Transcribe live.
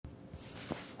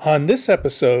On this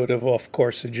episode of Off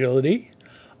Course Agility,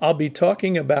 I'll be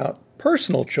talking about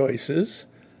personal choices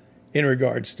in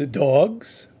regards to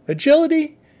dogs,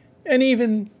 agility, and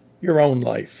even your own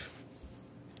life.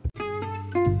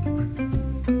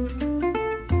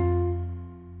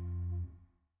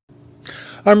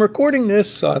 I'm recording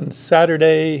this on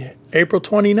Saturday, April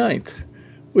 29th,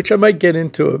 which I might get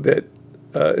into a bit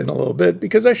in a little bit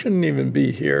because I shouldn't even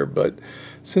be here. But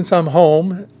since I'm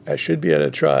home, I should be at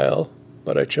a trial,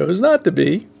 but I chose not to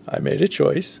be. I made a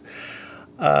choice.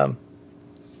 I'm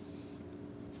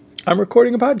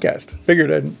recording a podcast.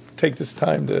 Figured I'd take this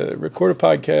time to record a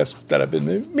podcast that I've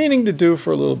been meaning to do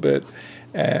for a little bit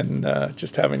and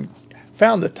just haven't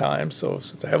found the time. So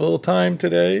since I have a little time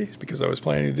today, because I was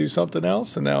planning to do something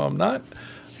else and now I'm not,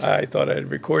 I thought I'd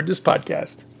record this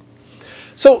podcast.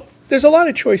 So there's a lot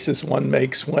of choices one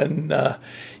makes when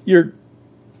you're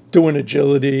doing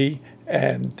agility,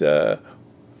 and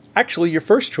actually your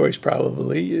first choice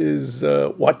probably is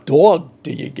what dog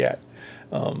do you get?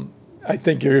 I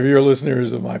think if you're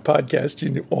listeners of my podcast,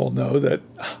 you all know that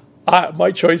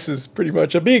my choice is pretty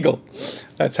much a beagle.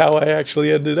 That's how I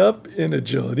actually ended up in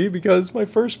agility, because my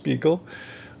first beagle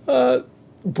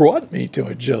brought me to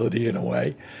agility in a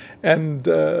way. And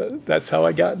that's how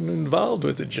I got involved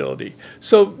with agility.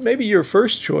 So maybe your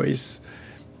first choice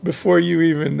before you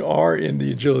even are in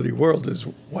the agility world is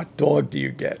what dog do you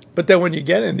get? But then when you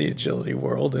get in the agility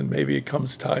world and maybe it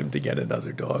comes time to get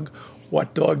another dog,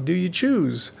 what dog do you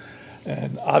choose?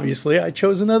 And obviously I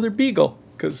chose another beagle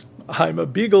because I'm a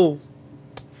beagle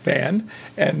fan,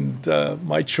 and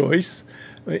my choice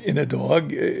in a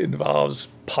dog involves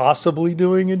possibly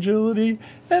doing agility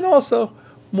and also,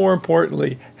 more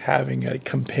importantly, having a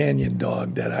companion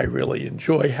dog that I really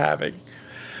enjoy having.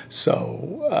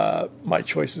 So my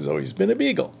choice has always been a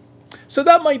beagle. So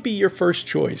that might be your first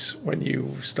choice when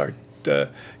you start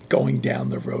going down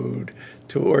the road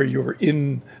to, or you're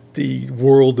in the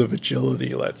world of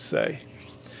agility, let's say.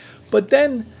 But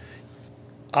then,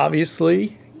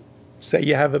 obviously, say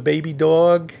you have a baby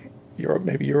dog,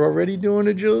 maybe you're already doing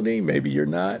agility, maybe you're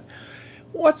not.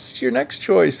 What's your next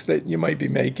choice that you might be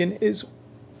making is,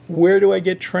 where do I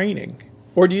get training?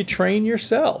 Or do you train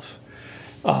yourself?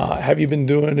 Have you been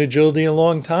doing agility a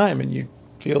long time and you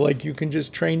feel like you can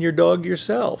just train your dog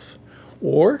yourself?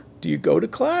 Or do you go to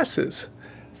classes?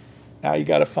 Now you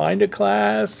got to find a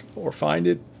class or find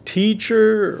a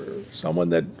teacher or someone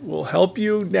that will help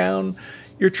you down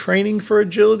your training for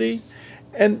agility.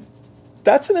 And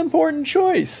that's an important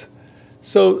choice.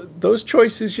 So those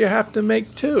choices you have to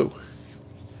make too.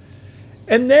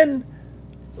 And then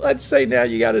let's say now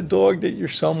you got a dog that you're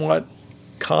somewhat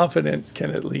confident can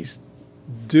at least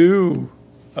do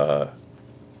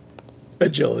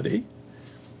agility.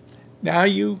 Now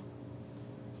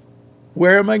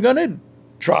where am I going to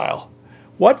trial?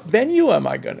 What venue am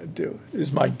I going to do?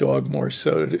 Is my dog more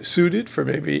suited for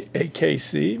maybe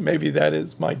AKC? Maybe that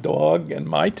is my dog and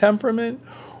my temperament.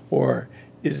 Or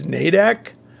is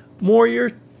NADAC more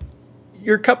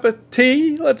your cup of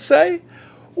tea, let's say?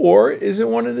 Or is it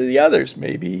one of the others?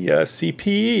 Maybe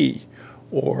CPE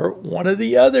or one of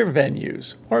the other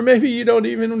venues. Or maybe you don't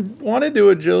even want to do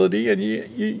agility and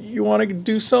you want to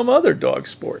do some other dog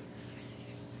sport.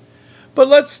 But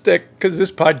let's stick, because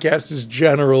this podcast is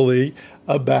generally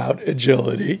about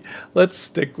agility. Let's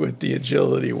stick with the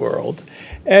agility world.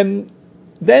 And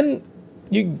then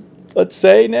let's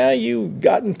say now you've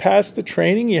gotten past the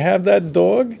training, you have that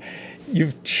dog,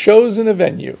 you've chosen a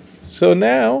venue. So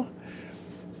now,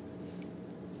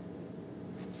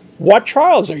 what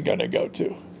trials are you going to go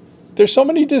to? There's so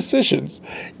many decisions.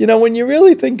 You know, when you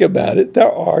really think about it,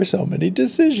 there are so many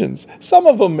decisions. Some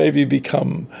of them maybe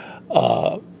become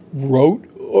rote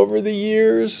over the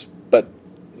years, but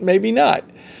maybe not.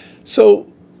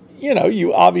 So, you know,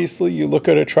 you look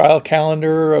at a trial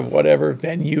calendar of whatever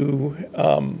venue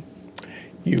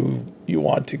you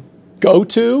want to go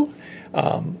to.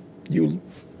 You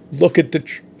look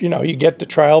at you get the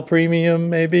trial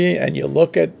premium maybe, and you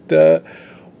look at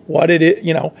what it is,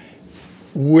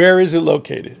 where is it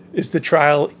located? Is the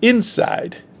trial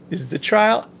inside? Is the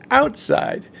trial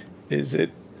outside? Is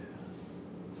it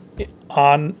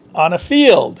on a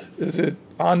field? Is it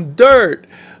on dirt?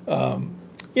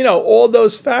 All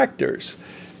those factors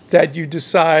that you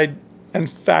decide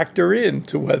and factor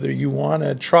into whether you want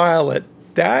to trial at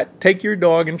take your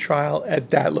dog and trial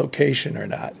at that location or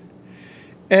not.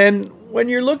 And when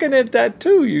you're looking at that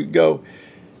too, you go,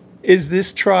 is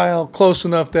this trial close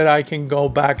enough that I can go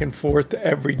back and forth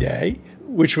every day?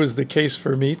 Which was the case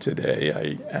for me today.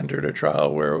 I entered a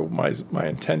trial where my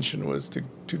intention was to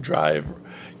drive,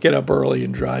 get up early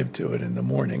and drive to it in the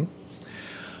morning.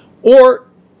 Or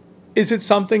is it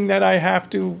something that I have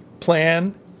to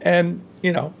plan and,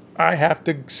 I have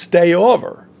to stay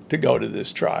over to go to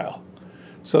this trial?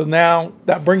 So now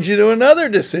that brings you to another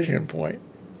decision point.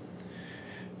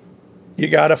 You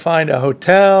got to find a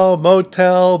hotel,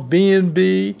 motel,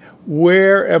 B&B.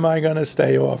 Where am I going to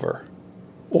stay over?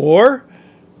 Or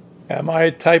am I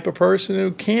a type of person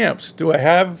who camps? Do I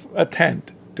have a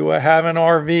tent? Do I have an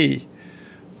RV?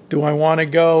 Do I want to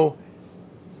go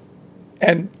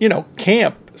and,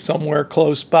 camp somewhere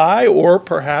close by? Or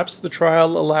perhaps the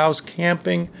trial allows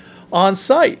camping on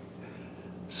site.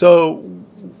 So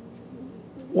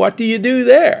what do you do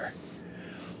there?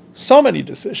 So many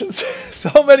decisions,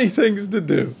 so many things to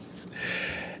do.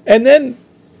 And then,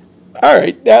 all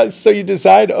right, now, so you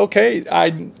decide, okay,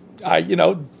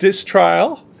 this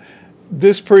trial,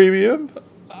 this premium,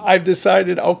 I've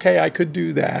decided, okay, I could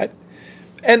do that.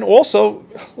 And also,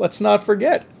 let's not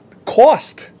forget,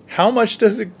 cost. How much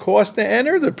does it cost to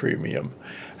enter the premium?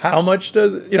 How much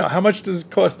does it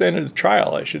cost to enter the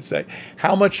trial, I should say?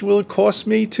 How much will it cost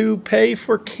me to pay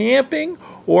for camping?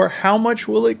 Or how much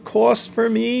will it cost for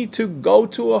me to go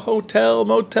to a hotel,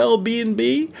 motel,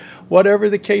 B&B, whatever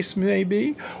the case may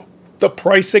be? The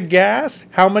price of gas,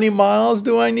 how many miles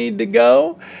do I need to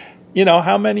go?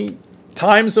 How many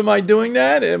times am I doing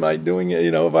that? Am I doing it,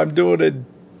 if I'm doing a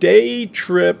day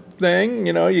trip thing,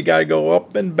 you got to go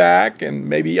up and back, and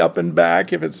maybe up and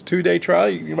back. If it's a 2-day trial,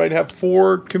 you might have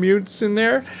 4 commutes in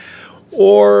there.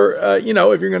 Or, if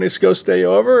you're going to go stay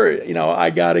over, I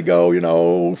got to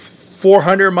go,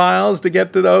 400 miles to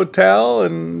get to the hotel,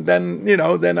 and then,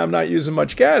 then I'm not using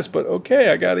much gas. But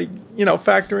okay, I got to,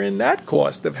 factor in that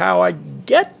cost of how I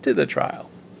get to the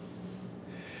trial.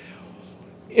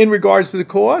 In regards to the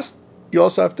cost, you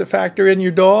also have to factor in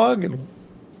your dog and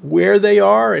where they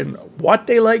are and what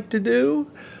they like to do.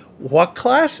 What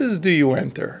classes do you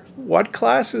enter? What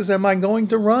classes am I going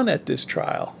to run at this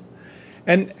trial?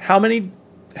 And how many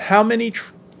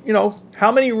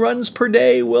runs per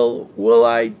day will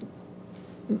I,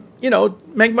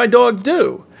 make my dog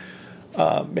do?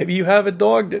 Maybe you have a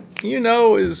dog that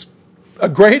is a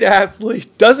great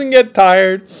athlete, doesn't get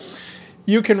tired.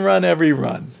 You can run every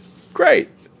run. Great.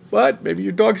 But maybe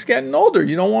your dog's getting older.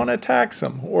 You don't want to tax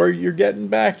them, or you're getting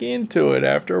back into it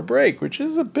after a break, which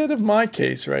is a bit of my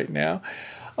case right now.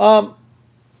 How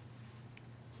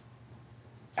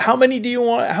many do you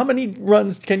want? How many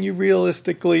runs can you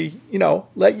realistically,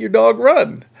 let your dog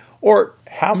run? Or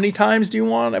how many times do you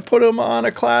want to put them on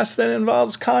a class that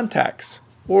involves contacts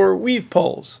or weave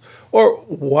poles or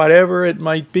whatever it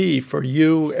might be for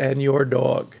you and your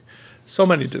dog? So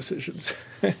many decisions.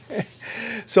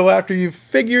 So after you've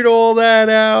figured all that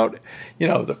out,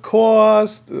 the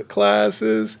cost, the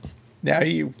classes, now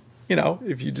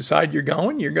if you decide you're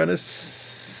going, you're going to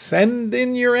send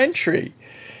in your entry.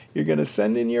 You're going to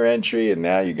send in your entry, and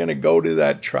now you're going to go to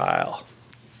that trial.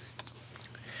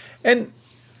 And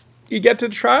you get to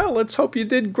the trial, let's hope you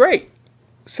did great.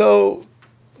 So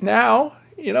now,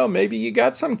 maybe you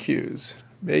got some cues.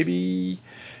 Maybe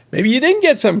you didn't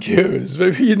get some cues.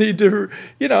 Maybe you need to,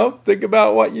 think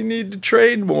about what you need to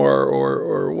train more,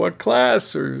 or what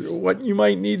class, or what you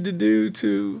might need to do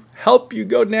to help you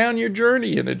go down your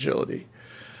journey in agility.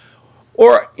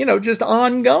 Or, just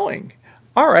ongoing.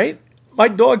 All right, my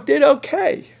dog did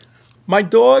okay. My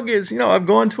dog is, I've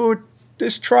gone to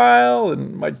this trial,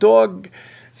 and my dog,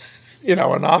 and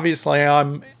obviously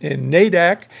I'm in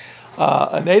NADAC,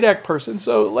 a NADAC person.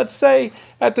 So let's say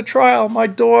at the trial, my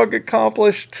dog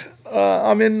accomplished,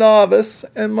 I'm in novice,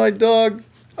 and my dog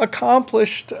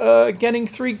accomplished getting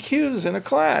 3 Qs in a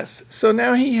class. So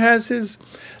now he has his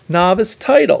novice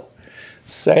title,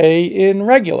 say in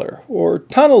regular or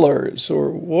tunnelers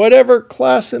or whatever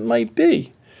class it might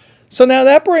be. So now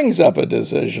that brings up a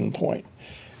decision point.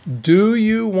 Do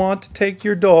you want to take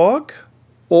your dog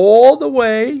all the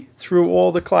way through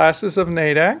all the classes of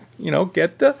NADAC,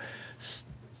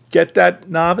 get that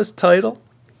novice title,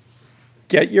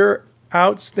 get your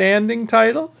outstanding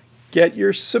title, get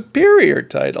your superior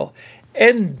title,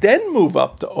 and then move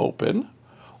up to open?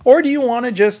 Or do you want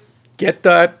to just get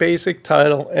that basic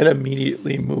title and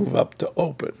immediately move up to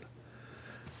open?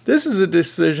 This is a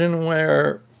decision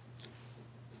where,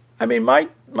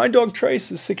 my dog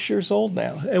Trace is 6 years old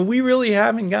now, and we really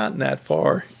haven't gotten that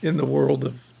far in the world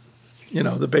of,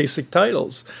 the basic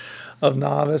titles of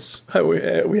novice.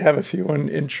 We have a few in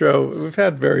intro. We've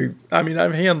had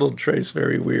I've handled Trace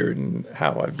very weird in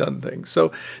how I've done things.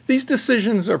 So these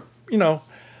decisions are,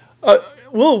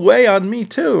 will weigh on me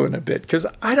too in a bit, because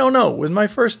I don't know. With my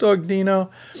first dog, Dino,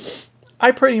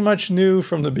 I pretty much knew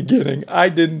from the beginning. I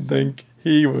didn't think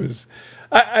he was.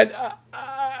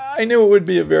 I knew it would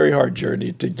be a very hard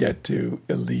journey to get to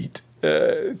elite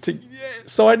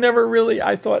So I never really,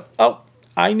 I thought, oh,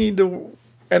 I need to,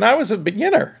 and I was a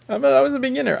beginner. I was a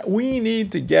beginner. We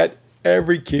need to get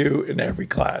every cue in every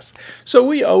class. So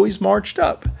we always marched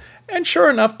up. And sure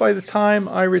enough, by the time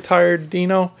I retired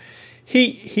Dino,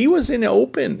 he was in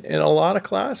open in a lot of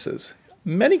classes.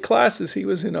 Many classes he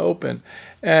was in open,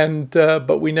 and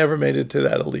but we never made it to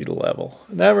that elite level.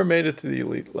 Never made it to the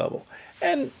elite level.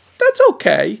 And that's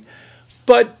okay.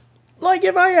 But like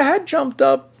if I had jumped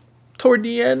up toward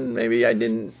the end, maybe I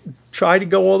didn't try to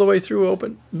go all the way through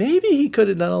open. Maybe he could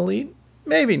have done elite.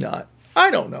 Maybe not.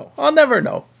 I don't know. I'll never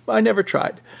know. I never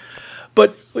tried.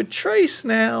 But with Trace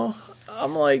now,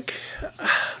 I'm like,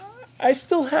 I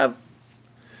still have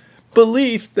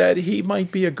belief that he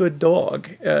might be a good dog.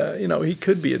 He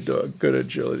could be a good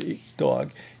agility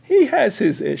dog. He has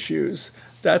his issues,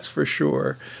 that's for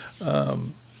sure.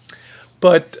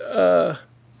 But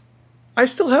I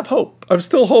still have hope. I'm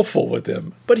still hopeful with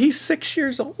him. But he's 6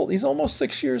 years old. He's almost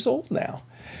 6 years old now.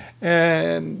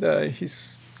 And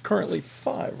he's currently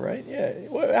 5, right? Yeah.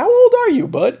 How old are you,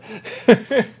 bud?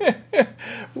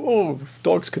 Oh,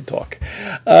 dogs could talk.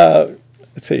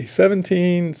 Let's see,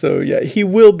 17. So, yeah, he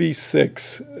will be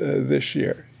 6 this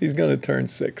year. He's going to turn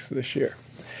 6 this year.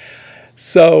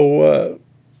 So,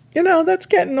 that's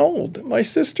getting old. My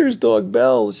sister's dog,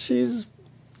 Belle, she's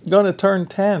going to turn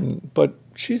 10, but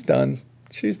she's done.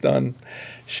 She's done.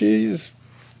 She's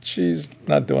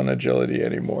not doing agility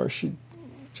anymore. She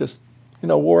just,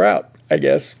 wore out, I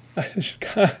guess.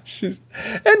 she's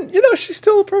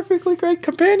still a perfectly great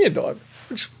companion dog,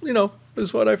 which,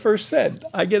 is what I first said.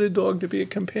 I get a dog to be a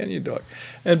companion dog.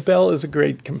 And Belle is a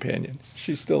great companion.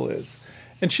 She still is.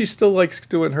 And she still likes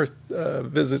doing her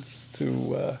visits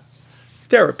to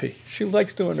therapy. She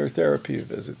likes doing her therapy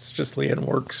visits. Just Leanne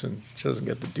works and she doesn't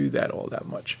get to do that all that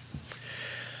much.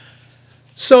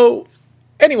 So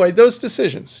anyway, those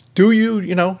decisions. Do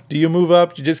you move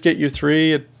up? You just get your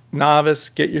 3 at novice,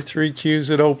 get your 3 cues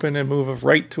at open and move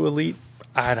right to elite?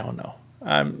 I don't know.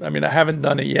 I haven't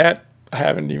done it yet. I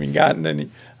haven't even gotten any.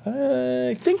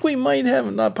 I think we might have,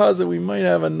 I'm not positive, we might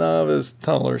have a novice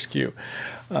tunneler's cue.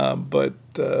 But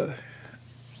I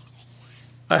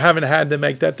haven't had to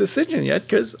make that decision yet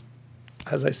because,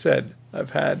 as I said,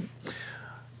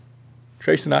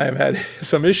 Trace and I have had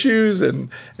some issues, and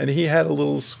he had a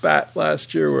little spat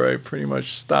last year where I pretty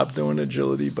much stopped doing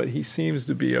agility, but he seems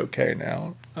to be okay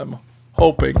now. I'm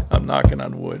hoping, I'm knocking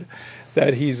on wood,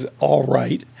 that he's all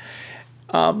right.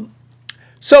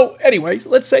 So anyway,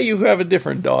 let's say you have a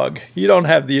different dog. You don't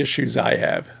have the issues I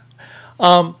have.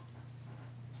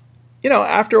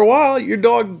 After a while, your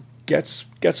dog gets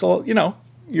all,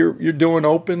 you're doing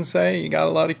open, say, you got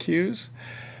a lot of cues.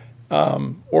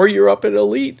 Or you're up at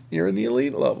elite, you're in the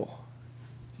elite level.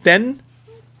 Then,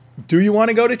 do you want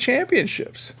to go to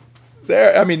championships?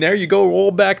 There you go,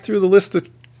 all back through the list of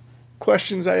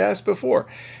questions I asked before.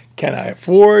 Can I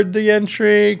afford the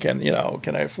entry? Can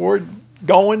I afford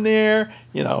going there?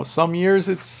 Some years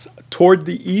it's toward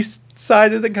the east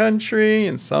side of the country,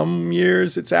 and some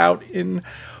years it's out in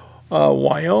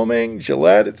Wyoming,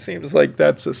 Gillette. It seems like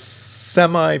that's a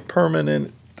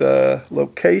semi-permanent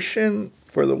location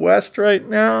for the West right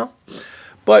now.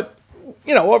 But,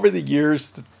 over the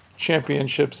years, the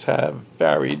championships have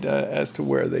varied as to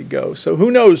where they go. So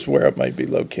who knows where it might be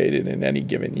located in any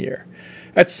given year.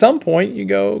 At some point, you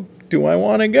go, do I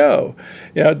want to go?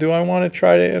 Do I want to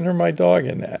try to enter my dog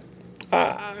in that?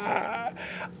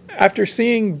 After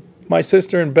seeing my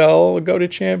sister and Belle go to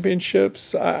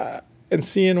championships and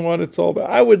seeing what it's all about,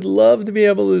 I would love to be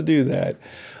able to do that.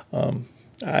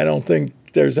 I don't think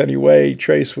there's any way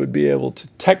Trace would be able to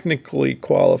technically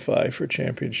qualify for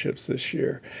championships this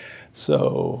year.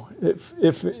 So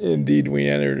if indeed we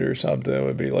entered or something, it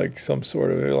would be like some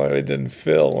sort of, like it didn't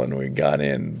fill and we got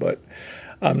in, but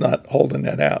I'm not holding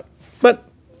that out. But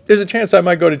there's a chance I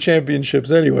might go to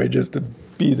championships anyway, just to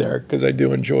be there, because I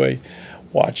do enjoy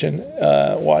watching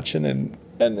and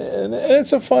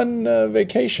it's a fun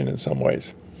vacation in some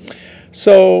ways.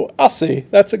 So I'll see.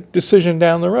 That's a decision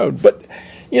down the road. But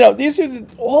these are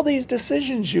all these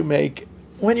decisions you make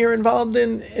when you're involved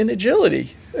in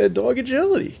agility, dog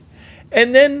agility.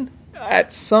 And then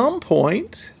at some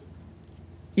point,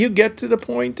 you get to the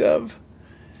point of,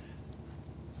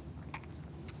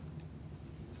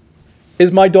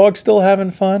 is my dog still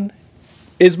having fun?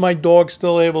 Is my dog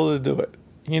still able to do it?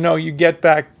 You get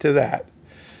back to that.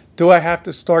 Do I have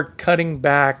to start cutting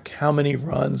back how many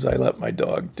runs I let my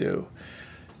dog do?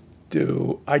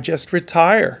 Do I just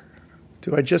retire?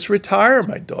 Do I just retire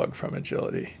my dog from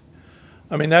agility?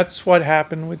 That's what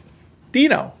happened with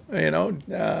Dino.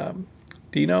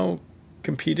 Dino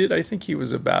competed. I think he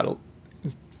was about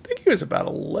think he was about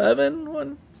 11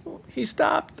 when he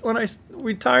stopped. When I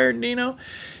retired Nino,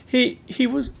 he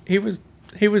was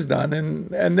done,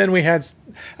 and then we had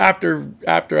after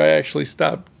I actually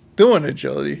stopped doing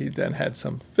agility, he then had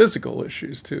some physical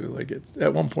issues too. Like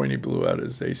at one point he blew out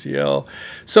his ACL.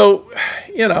 So,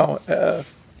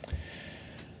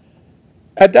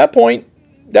 at that point,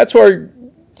 that's where,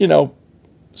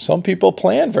 some people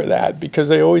plan for that because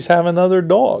they always have another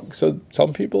dog. So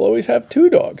some people always have 2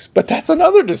 dogs, but that's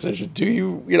another decision. Do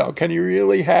you, can you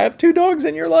really have 2 dogs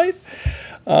in your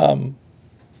life?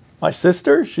 My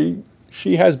sister, she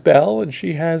has Belle and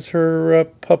she has her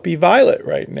puppy Violet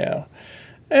right now.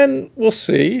 And we'll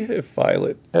see if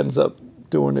Violet ends up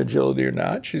doing agility or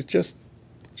not. She's going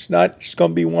to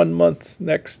be 1 month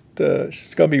next,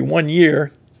 she's going to be 1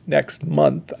 year next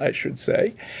month, I should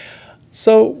say.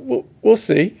 So we'll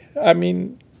see. I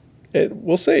mean,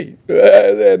 we'll see.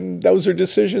 And those are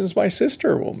decisions my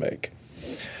sister will make.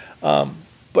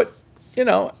 But,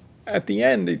 at the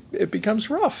end, it becomes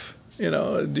rough.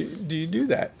 Do you do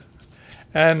that?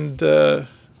 And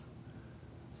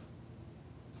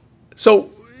so,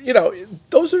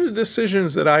 those are the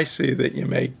decisions that I see that you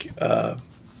make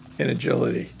in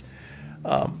agility.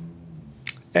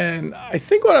 And I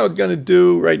think what I'm going to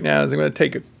do right now is I'm going to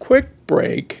take a quick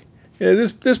break.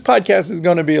 This podcast is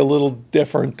going to be a little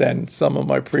different than some of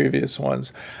my previous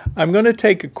ones. I'm going to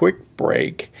take a quick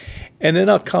break, and then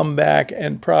I'll come back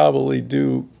and probably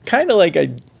do kind of like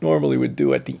I normally would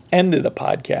do at the end of the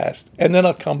podcast. And then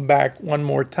I'll come back one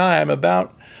more time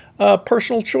about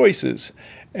personal choices.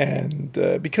 And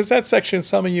because that section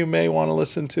some of you may want to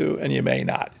listen to and you may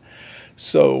not.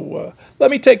 So let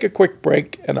me take a quick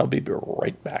break and I'll be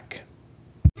right back.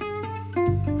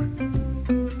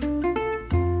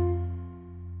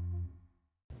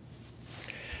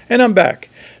 And I'm back.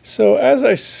 So as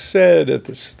I said at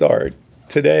the start,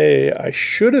 today I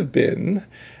should have been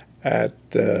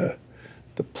at the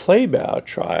Playbow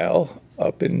trial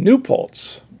up in New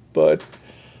Paltz. But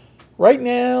right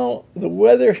now, the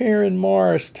weather here in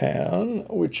Morristown,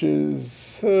 which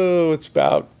is, it's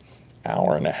about an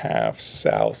hour and a half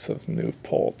south of New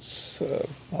Paltz.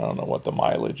 I don't know what the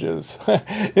mileage is.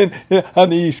 On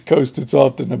the East Coast, it's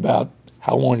often about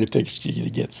how long it takes you to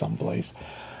get someplace,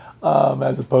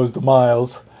 as opposed to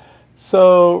miles.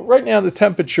 So right now the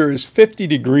temperature is 50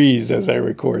 degrees as I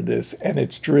record this, and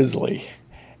it's drizzly.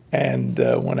 And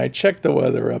when I checked the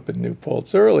weather up in New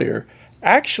Paltz earlier,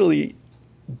 actually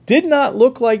did not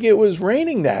look like it was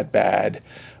raining that bad,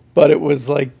 but it was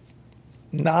like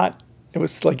it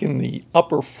was like in the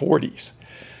upper 40s.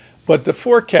 But the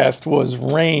forecast was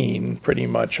rain pretty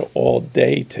much all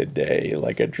day today,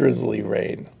 like a drizzly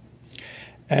rain.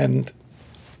 And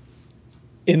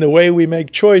in the way we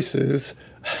make choices,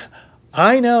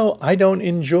 I know I don't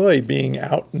enjoy being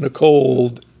out in the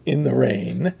cold in the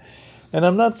rain, and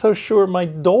I'm not so sure my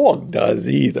dog does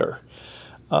either.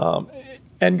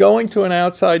 And going to an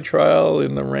outside trial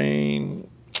in the rain,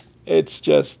 it's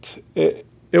just, it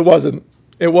wasn't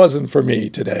for me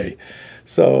today.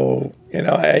 So,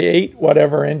 I ate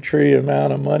whatever entry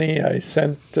amount of money I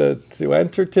sent to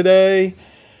enter today.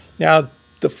 Now,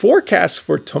 the forecast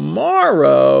for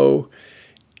tomorrow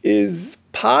is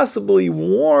possibly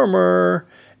warmer,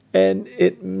 and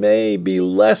it may be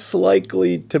less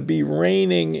likely to be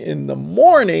raining in the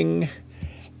morning.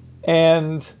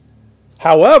 And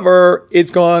however,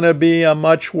 it's going to be a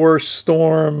much worse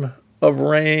storm of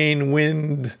rain,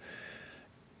 wind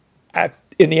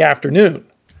in the afternoon.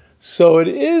 So it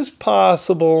is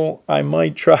possible I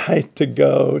might try to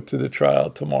go to the trial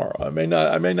tomorrow. I may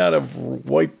not have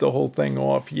wiped the whole thing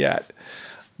off yet.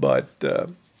 But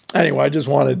anyway, I just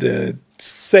wanted to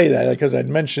say that because I'd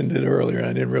mentioned it earlier and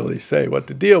I didn't really say what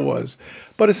the deal was.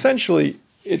 But essentially,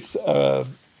 it's a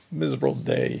miserable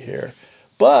day here.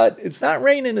 But it's not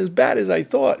raining as bad as I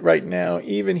thought right now,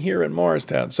 even here in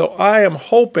Morristown. So I am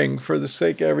hoping, for the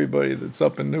sake of everybody that's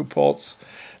up in New Paltz,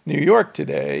 New York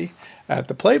today at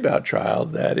the Playbow trial,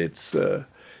 that it's a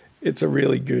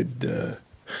really good,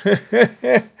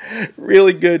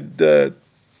 really good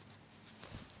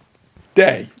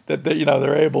day. That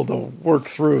they're able to work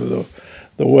through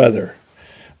the weather,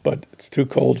 but it's too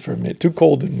cold for me. Too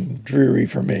cold and dreary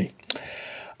for me.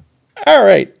 All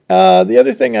right. The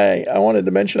other thing I wanted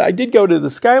to mention, I did go to the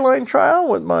Skyline trial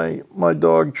with my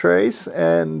dog Trace,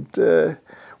 and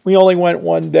we only went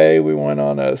one day. We went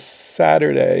on a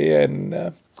Saturday,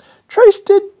 and Trace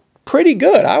did pretty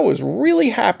good. I was really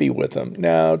happy with him.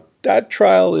 Now, that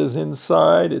trial is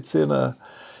inside. It's in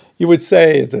you would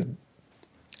say it's a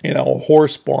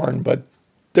horse barn, but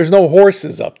there's no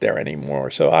horses up there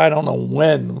anymore. So I don't know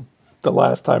when the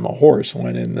last time a horse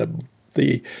went in the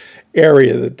the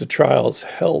area that the trial's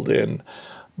held in.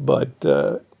 But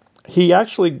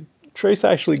Trace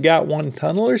actually got one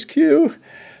tunneler's cue.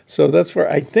 So that's where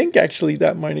I think actually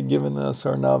that might have given us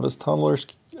our novice tunneler's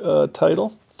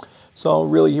title. So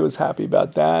really he was happy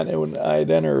about that. And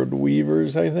I'd entered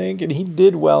Weavers, I think, and he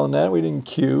did well in that. We didn't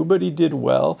cue, but he did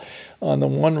well. On the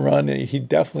one run, he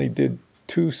definitely did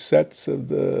 2 sets of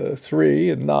the 3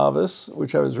 in novice,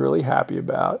 which I was really happy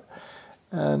about.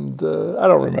 And I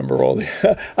don't remember all the...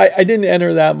 I didn't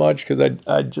enter that much because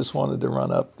I just wanted to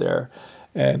run up there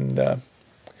and,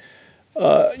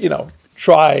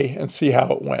 try and see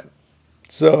how it went.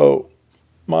 So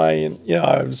I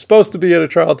was supposed to be at a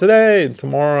trial today, and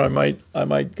tomorrow I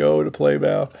might go to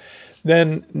Playbow.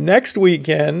 Then next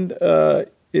weekend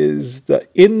is the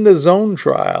In the Zone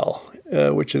trial,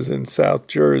 which is in South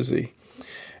Jersey.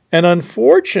 And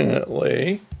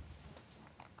unfortunately,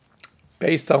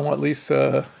 based on what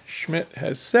Lisa Schmidt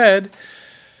has said,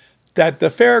 that the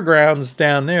fairgrounds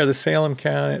down there, the Salem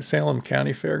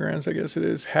County Fairgrounds, I guess it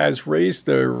is, has raised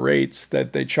the rates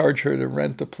that they charge her to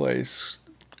rent the place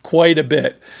quite a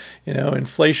bit.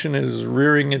 Inflation is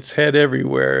rearing its head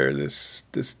everywhere this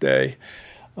day.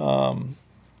 And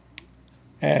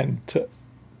the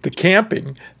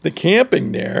camping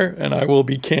there, and I will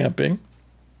be camping,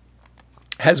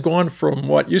 has gone from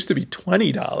what used to be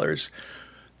 $20.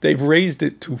 They've raised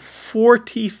it to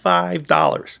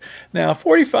 $45. Now,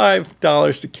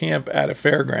 $45 to camp at a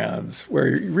fairgrounds,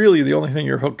 where really the only thing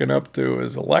you're hooking up to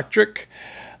is electric,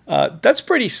 that's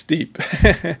pretty steep.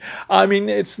 I mean,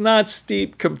 it's not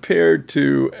steep compared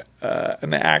to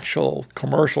an actual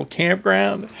commercial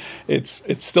campground. It's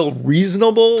still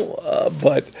reasonable,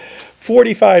 but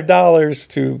 $45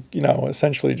 to,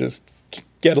 essentially just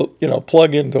get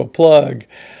plug into a plug,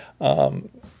 and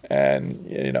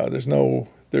there's no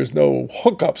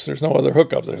hookups. There's no other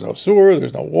hookups. There's no sewer.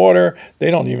 There's no water. They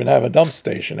don't even have a dump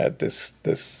station at this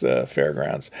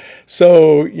fairgrounds.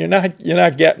 So you're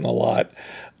not getting a lot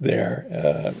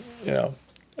there.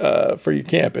 For your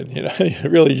camping.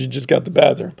 Really, you just got the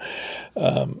bathroom,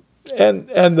 and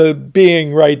the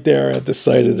being right there at the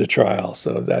site of the trial.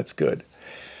 So that's good.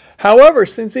 However,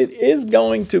 since it is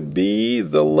going to be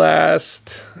the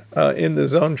last In the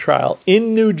Zone trial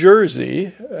in New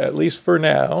Jersey, at least for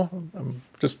now, I'm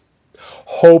just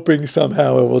hoping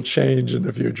somehow it will change in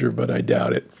the future, but I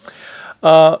doubt it.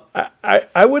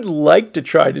 I would like to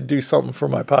try to do something for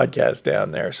my podcast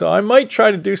down there. So I might try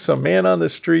to do some man on the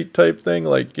street type thing,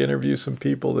 like interview some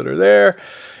people that are there.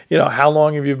 How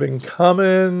long have you been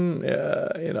coming?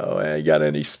 You got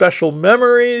any special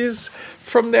memories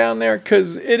from down there?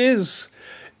 Because it is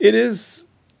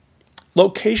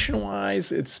location-wise,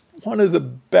 it's one of the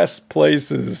best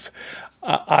places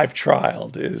I've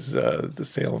trialed is the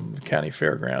Salem County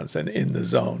Fairgrounds and In the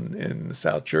Zone in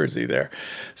South Jersey there.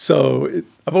 So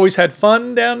I've always had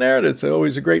fun down there. It's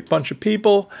always a great bunch of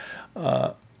people.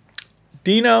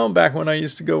 Dino, back when I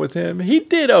used to go with him, he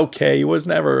did okay. He was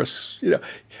never,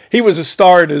 he was a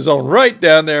star in his own right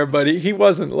down there, but he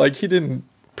wasn't he didn't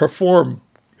perform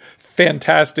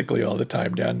fantastically all the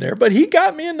time down there. But he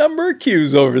got me a number of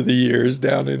cues over the years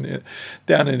down in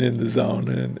the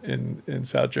Zone in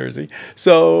South Jersey.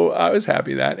 So I was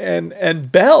happy that.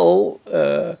 And Bell,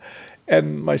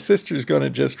 and my sister's going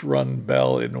to just run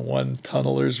Bell in one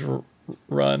tunneler's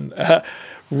run.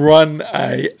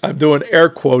 I'm doing air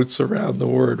quotes around the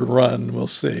word run. We'll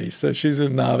see. So she's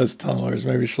in novice tunnelers.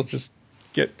 Maybe she'll just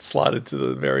get slotted to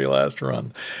the very last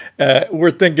run.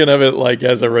 We're thinking of it like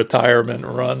as a retirement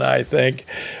run, I think.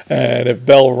 And if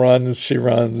Belle runs, she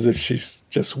runs. If she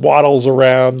just waddles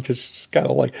around, because she's kind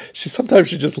of sometimes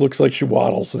she just looks like she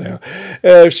waddles now.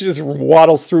 If she just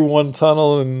waddles through one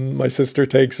tunnel and my sister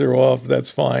takes her off,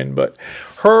 that's fine. But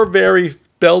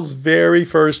Belle's very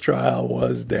first trial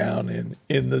was down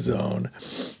in the Zone,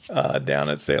 down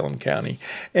at Salem County.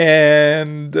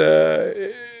 And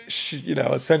she,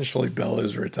 essentially Belle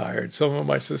is retired. Some of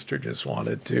my sister just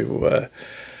wanted to,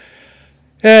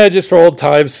 just for old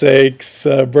time's sakes,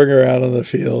 bring her out on the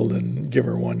field and give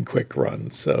her one quick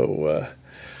run. So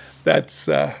that's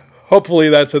hopefully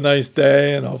that's a nice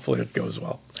day, and hopefully it goes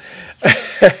well.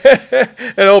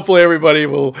 And hopefully everybody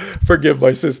will forgive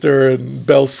my sister and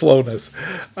Belle's slowness.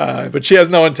 But she has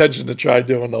no intention to try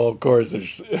doing the whole course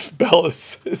if Belle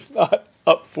is not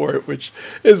up for it, which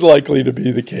is likely to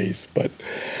be the case. But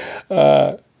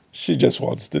she just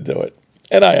wants to do it.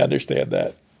 And I understand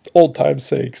that. Old time's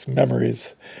sakes,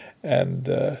 memories. And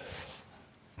it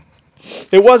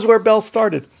was where Belle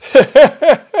started.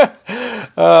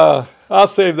 I'll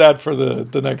save that for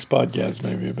the next podcast,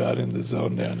 maybe about In the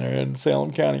Zone down there in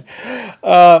Salem County.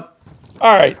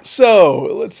 All right, so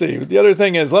let's see. The other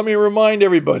thing is, let me remind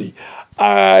everybody,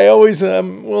 I always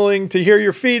am willing to hear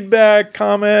your feedback,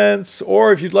 comments,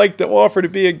 or if you'd like to offer to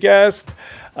be a guest.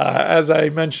 As I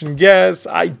mentioned guests,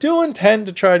 I do intend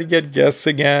to try to get guests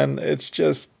again. It's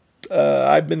just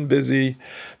I've been busy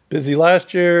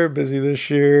last year, busy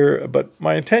this year, but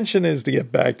my intention is to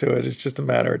get back to it. It's just a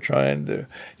matter of trying to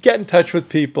get in touch with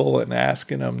people and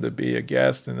asking them to be a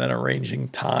guest and then arranging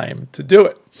time to do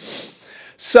it.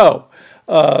 So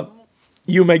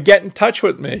you may get in touch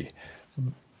with me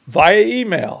via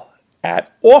email at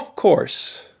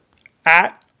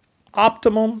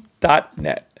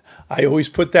offcourse@optimum.net. I always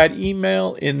put that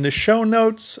email in the show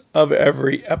notes of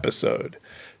every episode.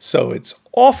 So it's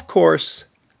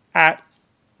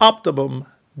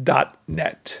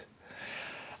offcourse@optimum.net.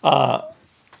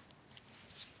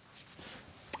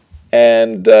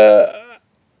 And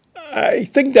I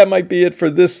think that might be it for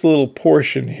this little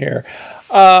portion here.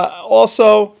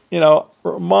 Also,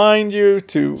 remind you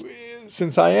to,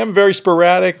 since I am very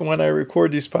sporadic when I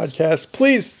record these podcasts,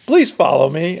 please follow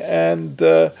me. And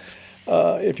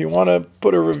if you want to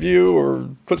put a review or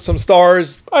put some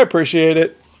stars, I appreciate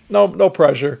it. No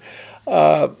pressure.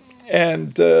 You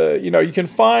can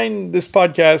find this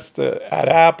podcast at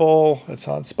Apple. It's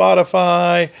on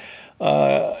Spotify.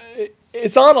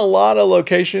 It's on a lot of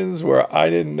locations where I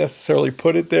didn't necessarily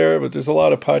put it there, but there's a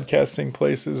lot of podcasting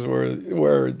places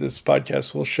where this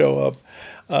podcast will show up.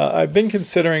 I've been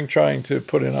considering trying to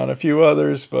put it on a few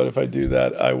others, but if I do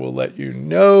that, I will let you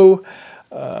know.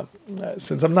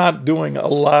 Since I'm not doing a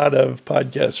lot of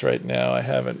podcasts right now, I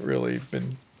haven't really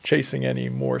been chasing any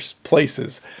more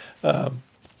places.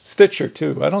 Stitcher,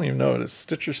 too. I don't even know if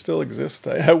Stitcher still exists.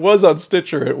 I was on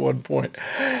Stitcher at one point.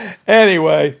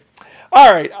 Anyway,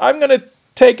 all right, I'm going to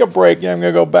take a break. I'm going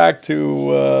to go back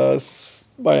to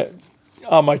my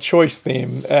choice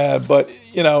theme. But,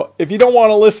 if you don't want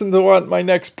to listen to what my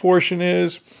next portion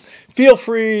is, feel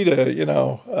free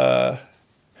to,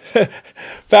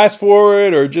 fast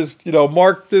forward or just,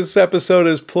 mark this episode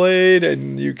as played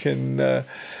and you can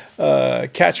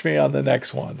catch me on the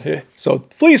next one. So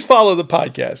please follow the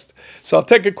podcast. So I'll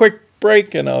take a quick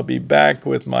break and I'll be back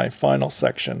with my final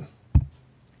section.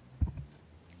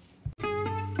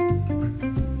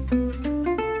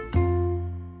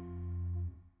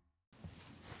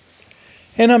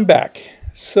 And I'm back.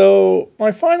 So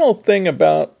my final thing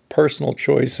about personal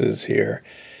choices here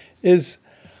is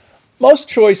most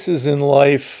choices in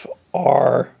life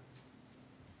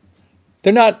they're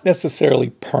not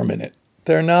necessarily permanent.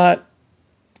 They're not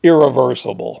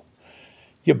irreversible.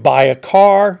 You buy a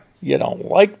car, you don't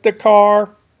like the car,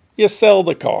 you sell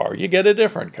the car, you get a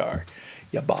different car.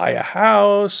 You buy a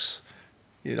house,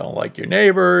 you don't like your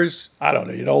neighbors,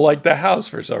 you don't like the house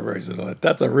for some reason.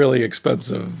 That's a really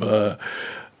expensive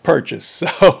purchase.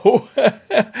 So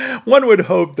one would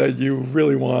hope that you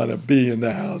really want to be in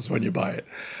the house when you buy it.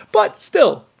 But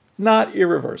still, not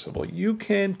irreversible. You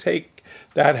can take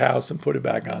that house and put it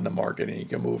back on the market and you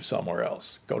can move somewhere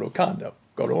else. Go to a condo,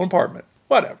 go to an apartment,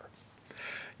 whatever.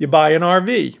 You buy an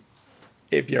RV.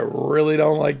 If you really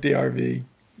don't like the RV,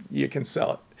 you can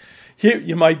sell it.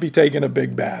 You might be taking a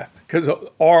big bath because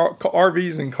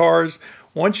RVs and cars,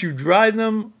 once you drive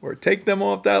them or take them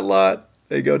off that lot,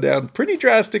 they go down pretty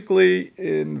drastically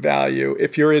in value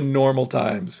if you're in normal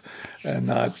times and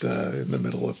not in the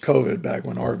middle of COVID, back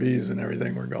when RVs and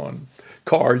everything were going.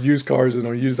 Used cars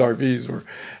and used RVs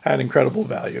had incredible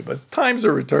value. But times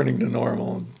are returning to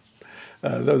normal.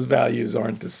 And, those values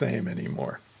aren't the same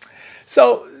anymore.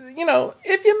 So,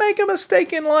 if you make a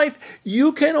mistake in life,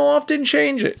 you can often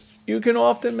change it. You can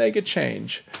often make a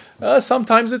change.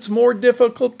 Sometimes it's more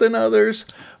difficult than others.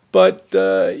 But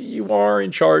you are in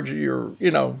charge of your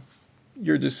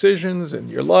decisions and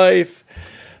your life.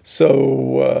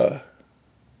 So,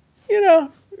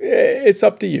 it's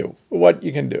up to you what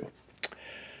you can do.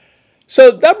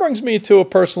 So that brings me to a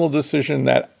personal decision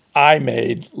that I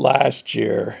made last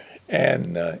year.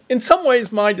 And in some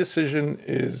ways, my decision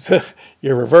is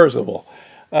irreversible.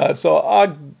 So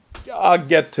I'll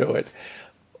get to it.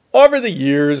 Over the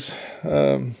years,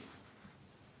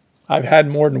 I've had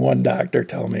more than one doctor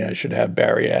tell me I should have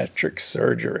bariatric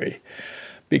surgery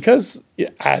because,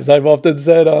 as I've often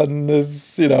said on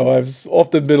this, I've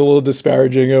often been a little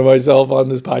disparaging of myself on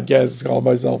this podcast, calling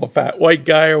myself a fat white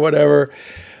guy or whatever.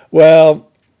 Well,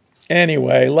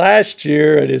 anyway, last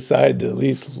year I decided to at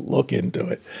least look into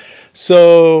it.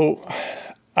 So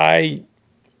I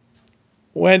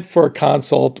went for a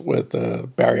consult with a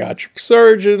bariatric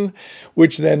surgeon,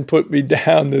 which then put me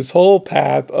down this whole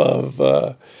path of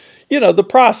the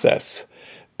process,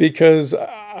 because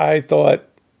I thought,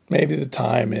 maybe the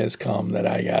time has come that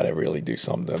I got to really do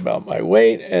something about my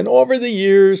weight. And over the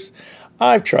years,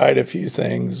 I've tried a few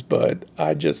things, but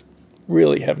I just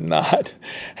really have not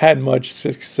had much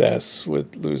success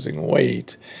with losing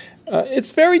weight.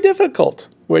 It's very difficult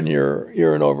when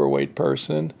you're an overweight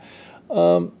person.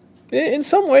 In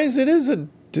some ways, it is a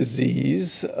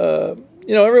disease.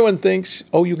 Everyone thinks,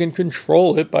 oh, you can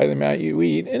control it by the amount you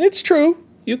eat. And it's true,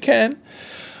 you can.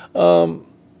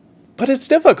 But it's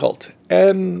difficult.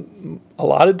 And a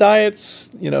lot of diets,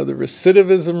 the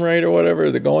recidivism rate or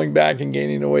whatever, the going back and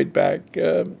gaining the weight back,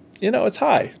 it's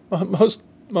high.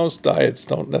 Most diets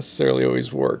don't necessarily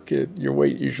always work. Your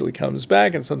weight usually comes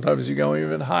back, and sometimes you go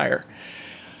even higher.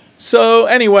 So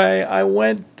anyway, I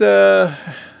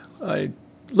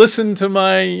listened to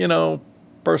my,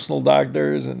 personal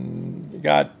doctors and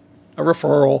got a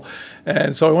referral.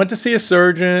 And so I went to see a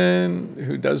surgeon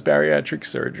who does bariatric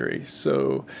surgery.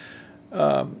 So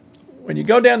when you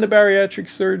go down the bariatric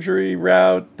surgery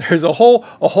route, there's a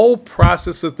whole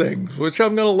process of things, which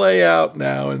I'm going to lay out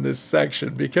now in this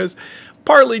section, because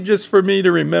partly just for me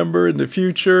to remember in the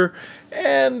future,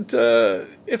 and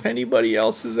if anybody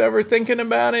else is ever thinking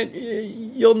about it,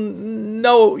 you'll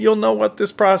know what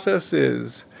this process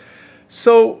is.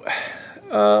 So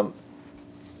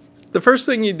the first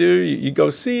thing you do, you go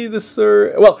see the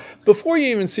surgeon. Well, before you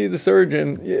even see the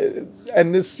surgeon,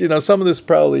 and this, some of this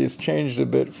probably has changed a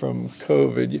bit from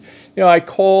COVID. I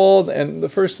called, and the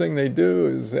first thing they do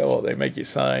is, they make you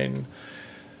sign,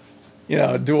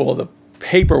 do all the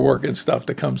paperwork and stuff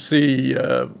to come see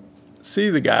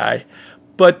the guy.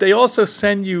 But they also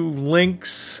send you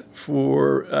links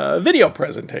for a video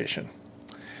presentation,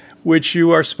 which you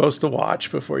are supposed to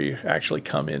watch before you actually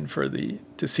come in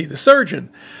to see the surgeon.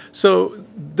 So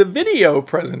the video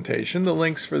presentation, the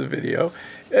links for the video,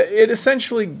 it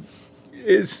essentially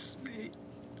is,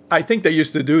 I think they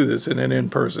used to do this in an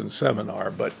in-person seminar,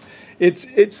 but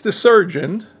it's the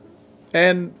surgeon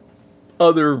and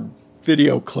other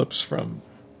video clips from,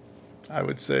 I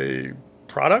would say,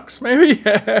 products maybe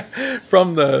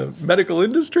from the medical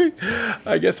industry,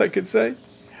 I guess I could say.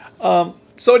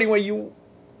 So anyway, you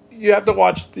have to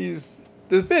watch this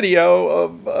video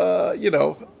of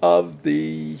of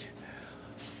the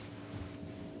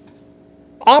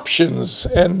options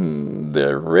and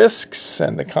the risks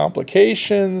and the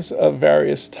complications of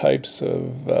various types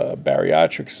of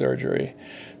bariatric surgery.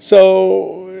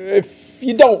 So if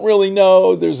you don't really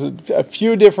know, there's a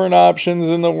few different options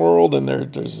in the world, and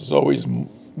there's always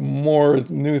more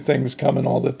new things coming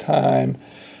all the time.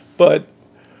 But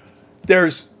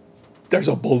there's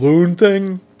a balloon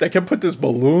thing. They can put this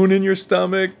balloon in your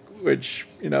stomach, which,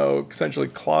 essentially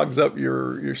clogs up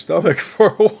your stomach for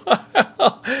a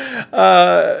while.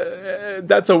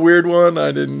 That's a weird one.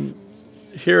 I didn't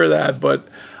hear that, but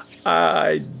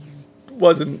I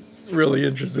wasn't really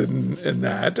interested in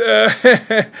that.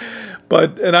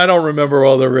 And I don't remember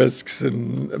all the risks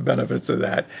and benefits of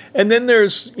that. And then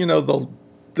there's,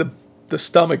 the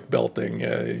stomach belting.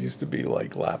 It used to be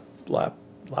like lap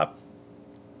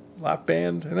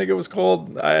band, I think it was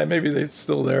called. Maybe they're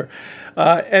still there.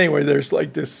 Anyway, there's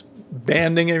like this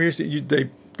banding.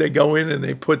 They go in and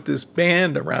they put this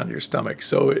band around your stomach.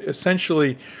 So it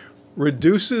essentially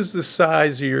reduces the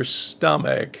size of your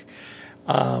stomach.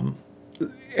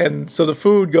 And so the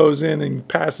food goes in and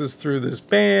passes through this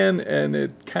band, and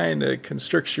it kind of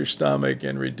constricts your stomach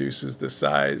and reduces the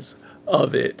size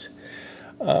of it.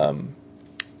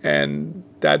 And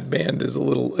that band is a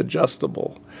little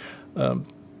adjustable.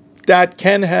 That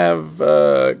can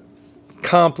have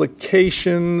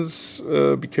complications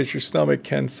because your stomach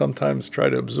can sometimes try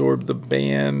to absorb the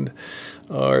band,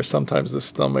 or sometimes the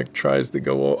stomach tries to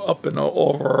go up and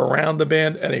over around the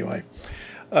band. Anyway,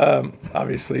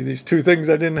 obviously these two things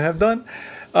I didn't have done.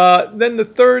 Then the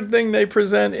third thing they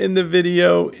present in the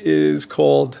video is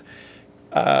called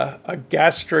a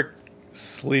gastric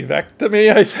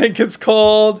sleevectomy, I think it's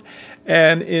called.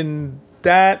 And in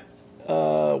that,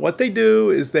 what they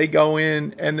do is they go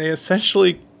in and they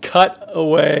essentially cut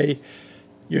away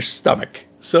your stomach.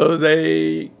 So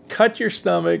they cut your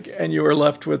stomach, and you are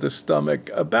left with a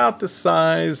stomach about the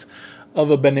size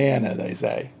of a banana, they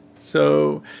say.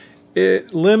 So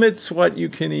it limits what you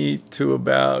can eat to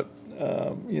about,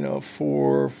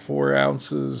 4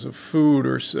 ounces of food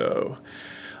or so.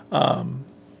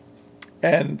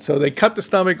 And so they cut the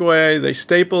stomach away, they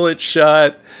staple it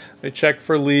shut, they check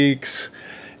for leaks,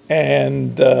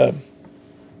 and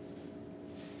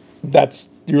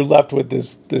you're left with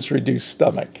this reduced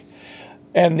stomach.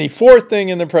 And the fourth thing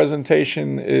in the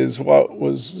presentation is what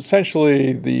was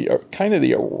essentially the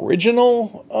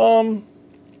original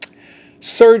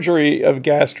surgery of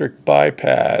gastric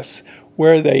bypass,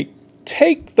 where they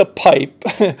take the pipe,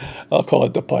 I'll call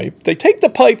it the pipe, they take the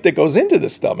pipe that goes into the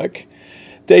stomach,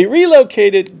 they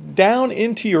relocate it down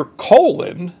into your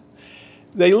colon,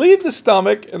 they leave the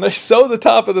stomach, and they sew the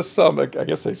top of the stomach. I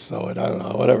guess they sew it, I don't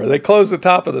know, whatever. They close the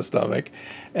top of the stomach,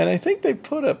 and I think they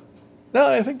put a, no,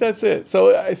 I think that's it.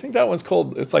 So I think that one's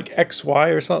called, it's like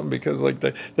XY or something, because like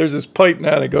there's this pipe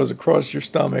now that goes across your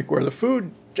stomach where the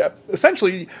food,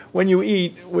 essentially when you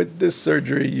eat with this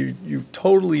surgery, you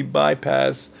totally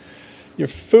bypass, your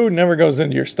food never goes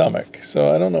into your stomach.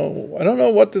 So I don't know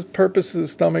what the purpose of the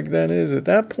stomach then is at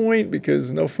that point,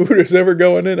 because no food is ever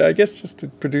going in. I guess just to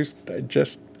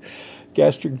digest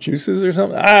gastric juices or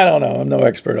something. I don't know. I'm no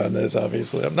expert on this,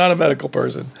 obviously. I'm not a medical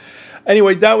person.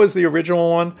 Anyway, that was the original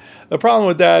one. The problem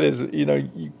with that is,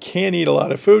 you can't eat a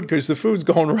lot of food because the food's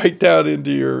going right down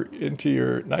into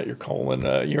your not your colon,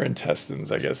 your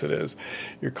intestines, I guess it is.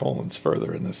 Your colon's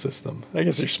further in the system. I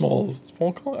guess your small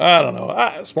colon, I don't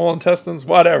know, small intestines,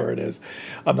 whatever it is.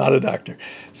 I'm not a doctor.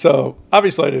 So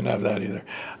obviously I didn't have that either.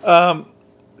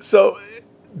 So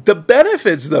the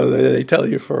benefits, though, that they tell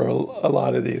you for a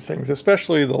lot of these things,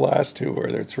 especially the last two where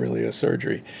it's really a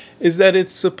surgery, is that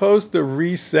it's supposed to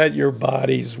reset your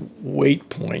body's weight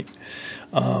point.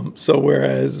 So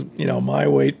whereas, my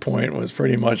weight point was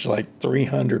pretty much like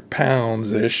 300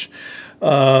 pounds-ish,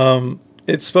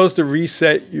 it's supposed to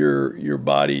reset your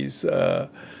body's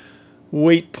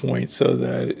weight point so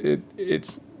that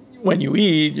it's when you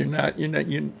eat,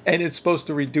 and it's supposed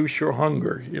to reduce your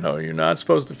hunger. You're not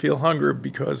supposed to feel hunger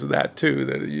because of that too.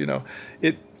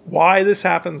 That why this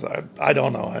happens, I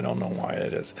don't know. I don't know why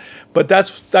it is, but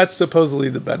that's supposedly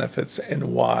the benefits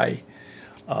and why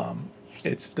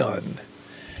it's done.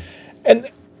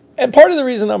 And part of the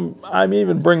reason I'm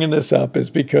even bringing this up is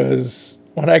because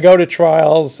when I go to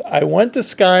trials, I went to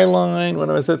Skyline. When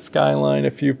I was at Skyline,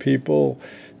 a few people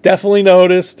definitely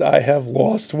noticed I have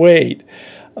lost weight.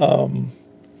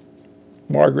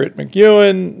 Margaret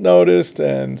McEwen noticed,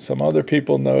 and some other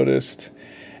people noticed,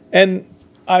 and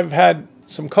I've had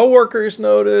some coworkers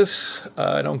notice.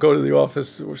 I don't go to the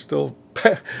office.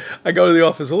 I go to the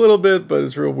office a little bit, but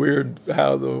it's real weird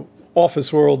how the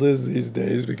office world is these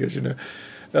days, because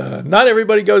not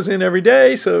everybody goes in every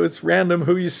day, so it's random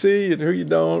who you see and who you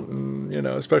don't, and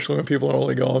especially when people are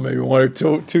only going maybe one or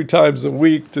two times a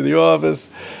week to the office.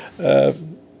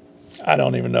 I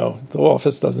don't even know. The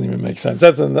office doesn't even make sense.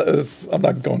 I'm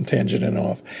not going tangent and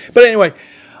off. But anyway,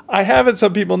 I have had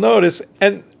some people notice,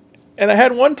 and I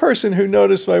had one person who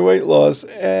noticed my weight loss,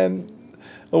 and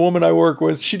a woman I work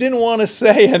with, she didn't want to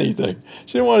say anything.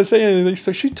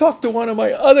 So she talked to one of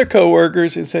my other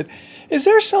coworkers and said, "Is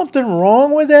there something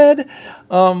wrong with Ed?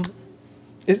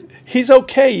 He's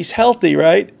okay. He's healthy,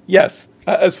 right?" Yes.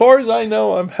 As far as I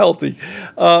know, I'm healthy.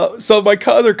 So my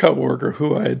other coworker,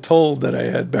 who I had told that I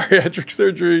had bariatric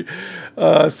surgery,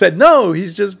 said, no,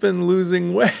 he's just been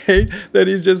losing weight,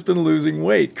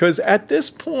 Because at this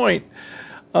point,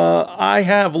 I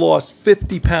have lost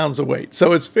 50 pounds of weight.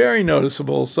 So it's very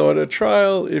noticeable. So at a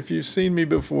trial, if you've seen me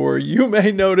before, you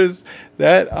may notice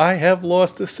that I have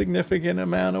lost a significant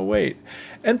amount of weight.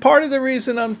 And part of the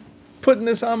reason I'm putting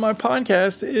this on my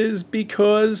podcast is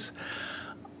because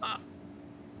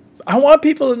I want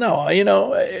people to know,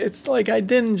 it's like I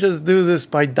didn't just do this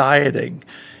by dieting.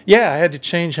 Yeah, I had to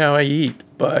change how I eat,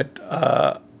 but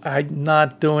I'm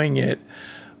not doing it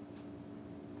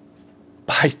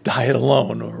by diet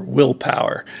alone or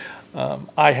willpower.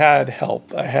 I had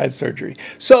help. I had surgery.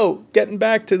 So getting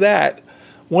back to that,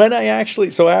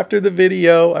 so after the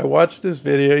video, I watched this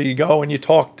video, you go and you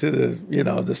talk to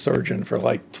the surgeon for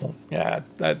like, that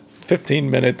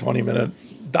 15-minute,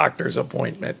 20-minute doctor's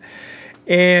appointment.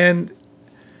 And,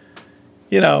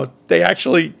 they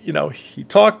actually, he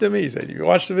talked to me. He said, "You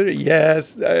watched the video?"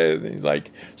 "Yes." And he's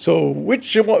like, "So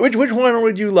which one would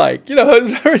you like?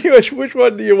 Which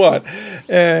one do you want?"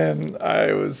 And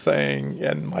I was saying,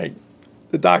 and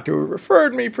the doctor who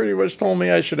referred me pretty much told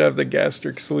me I should have the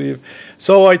gastric sleeve.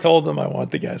 So I told him I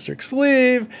want the gastric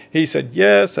sleeve. He said,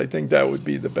 "Yes, I think that would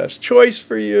be the best choice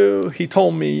for you." He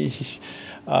told me,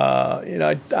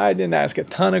 I didn't ask a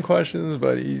ton of questions,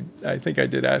 but I think I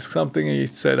did ask something. He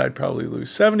said I'd probably lose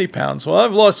 70 pounds. Well,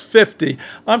 I've lost 50.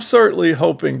 I'm certainly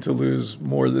hoping to lose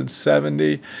more than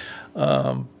 70,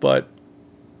 but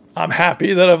I'm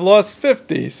happy that I've lost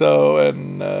 50. So,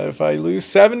 and if I lose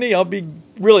 70, I'll be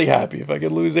really happy. If I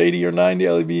could lose 80 or 90,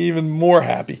 I'll be even more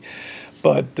happy.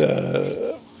 But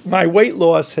my weight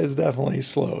loss has definitely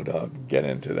slowed. I'll get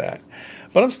into that.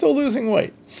 But I'm still losing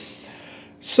weight.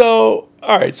 So,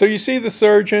 all right, so you see the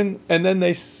surgeon, and then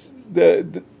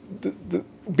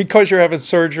because you're having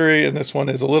surgery and this one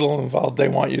is a little involved, they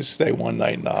want you to stay one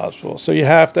night in the hospital. So you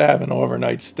have to have an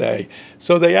overnight stay.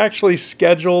 So they actually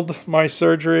scheduled my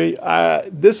surgery.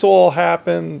 This all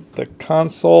happened, the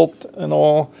consult and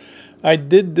all. I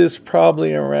did this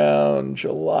probably around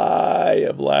July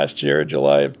of last year,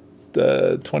 July of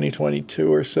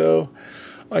 2022 or so,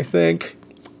 I think.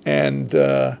 And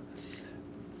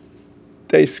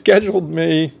they scheduled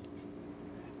me.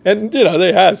 And,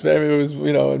 they asked me, I mean, it was,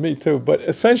 and me too. But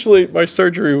essentially, my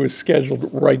surgery was scheduled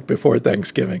right before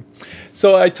Thanksgiving.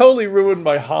 So I totally ruined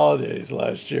my holidays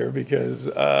last year because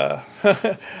I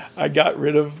got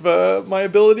rid of my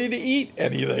ability to eat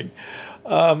anything,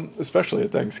 especially at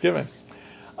Thanksgiving.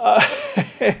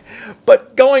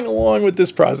 But going along with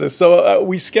this process, so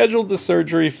we scheduled the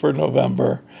surgery for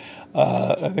November.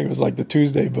 I think it was like the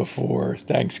Tuesday before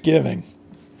Thanksgiving.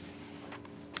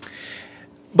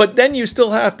 But then you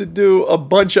still have to do a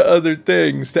bunch of other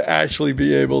things to actually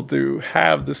be able to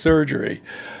have the surgery.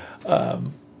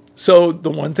 So the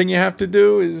one thing you have to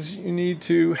do is you need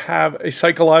to have a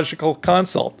psychological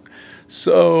consult.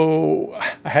 So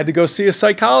I had to go see a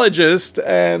psychologist,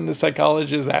 and the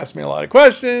psychologist asked me a lot of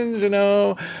questions,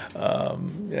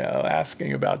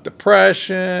 asking about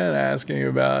depression, asking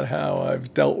about how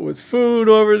I've dealt with food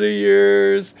over the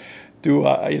years. Do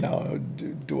I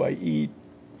eat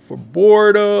for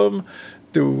boredom?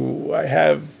 Do I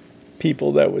have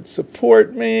people that would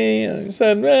support me? And I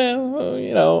said,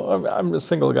 I'm a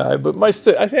single guy, but my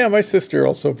sister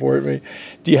will support me.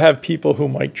 Do you have people who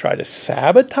might try to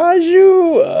sabotage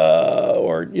you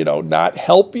or not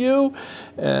help you?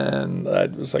 And I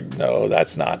was like, no,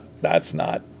 that's not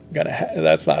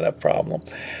a problem.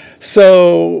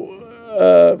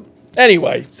 So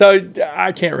anyway, so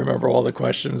I can't remember all the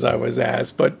questions I was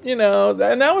asked, but, and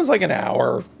that was like an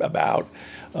hour about.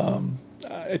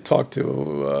 I talked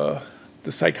to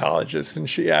the psychologist, and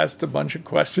she asked a bunch of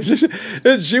questions.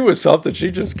 And she was something. She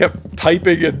just kept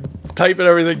typing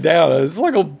everything down. It's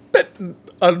like a bit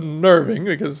unnerving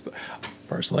because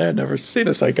personally I'd never seen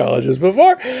a psychologist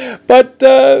before. But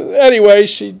anyway,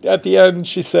 at the end,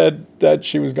 she said that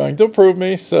she was going to approve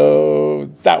me. So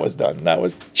that was done. That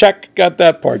was check. Got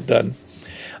that part done.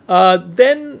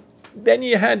 Then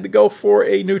you had to go for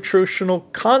a nutritional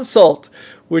consult,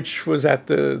 which was at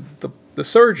the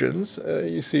surgeons.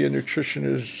 You see a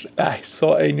nutritionist. I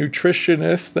saw a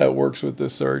nutritionist that works with the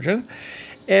surgeon,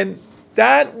 and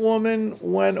that woman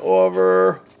went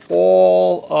over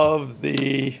all of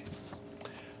the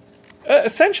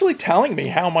essentially telling me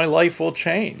how my life will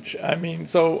change. I mean,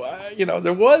 so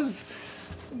there was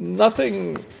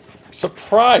nothing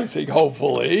surprising,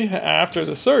 hopefully, after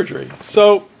the surgery.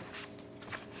 So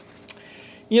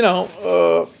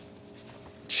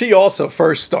she also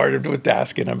first started with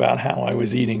asking about how I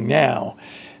was eating now.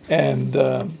 And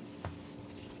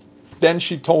then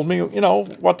she told me,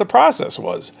 what the process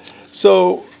was.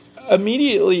 So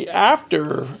immediately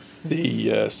after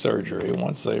the surgery,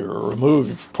 once they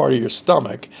remove part of your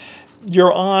stomach,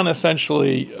 you're on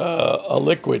essentially a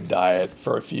liquid diet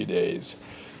for a few days.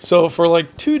 So for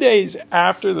like 2 days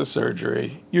after the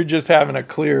surgery, you're just having a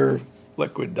clear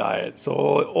liquid diet. So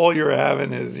all you're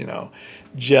having is,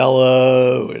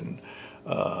 Jello and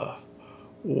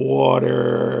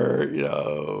water,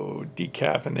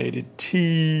 decaffeinated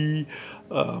tea,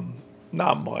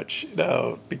 not much,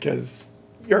 because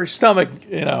your stomach,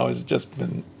 has just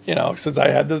been, since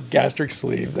I had the gastric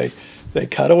sleeve, they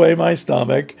cut away my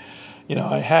stomach.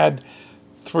 I had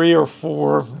 3 or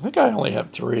 4, I think I only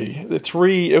have 3. This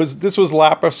was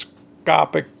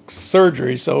laparoscopic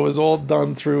surgery, so it was all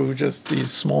done through just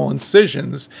these small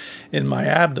incisions in my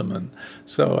abdomen.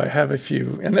 So I have a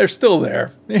few, and they're still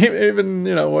there. Even,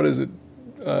 what is it,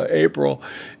 April,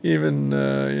 even,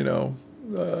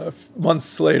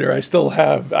 months later, I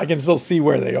can still see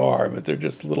where they are, but they're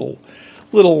just little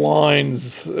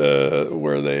lines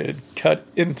where they had cut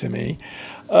into me.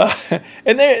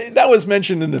 And that was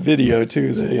mentioned in the video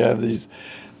too. They have these,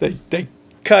 they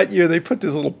cut you, they put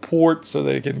this little port so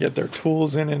they can get their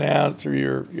tools in and out through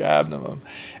your abdomen.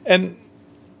 And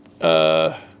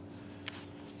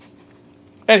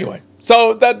anyway,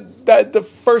 so that the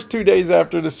first 2 days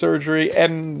after the surgery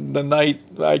and the night,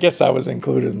 I guess that was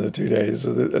included in the 2 days.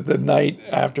 So the night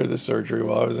after the surgery,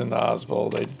 while I was in the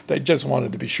hospital, they just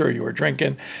wanted to be sure you were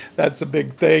drinking. That's a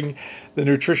big thing. The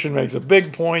nutrition makes a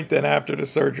big point. Then after the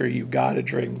surgery, you got to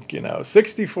drink,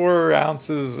 64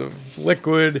 ounces of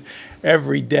liquid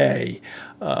every day.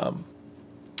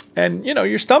 And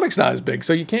your stomach's not as big,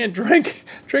 so you can't drink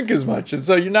as much. And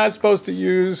so you're not supposed to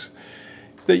use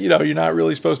that, you're not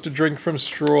really supposed to drink from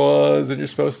straws, and you're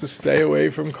supposed to stay away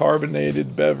from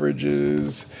carbonated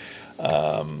beverages.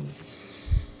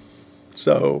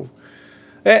 So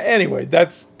anyway,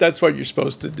 that's what you're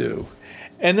supposed to do.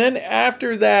 And then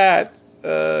after that,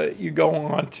 you go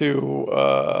on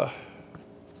to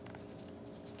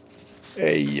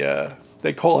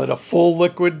they call it a full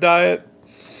liquid diet.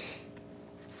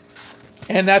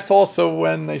 And that's also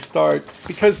when they start,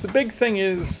 because the big thing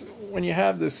is when you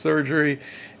have this surgery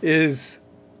is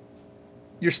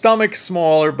your stomach's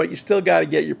smaller, but you still got to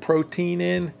get your protein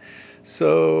in.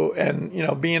 So, and you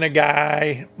know, being a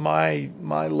guy, my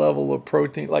level of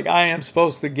protein, like I am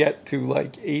supposed to get to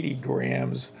like 80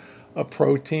 grams of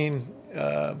protein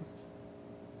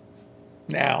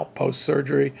now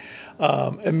post-surgery.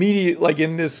 Immediate, like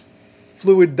in this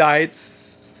fluid diet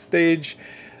stage,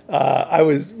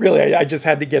 I just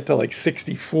had to get to like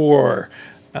 64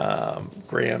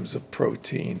 grams of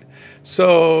protein.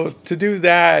 So to do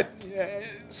that,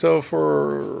 so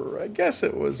for, I guess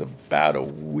it was about a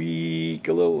week,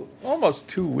 almost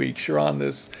 2 weeks, you're on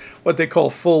this, what they call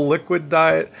full liquid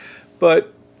diet.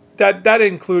 But that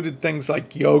included things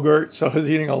like yogurt. So I was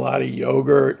eating a lot of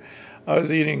yogurt. I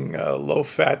was eating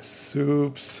low-fat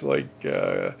soups like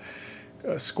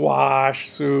squash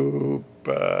soup,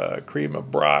 cream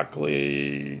of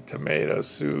broccoli, tomato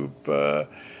soup.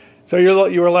 So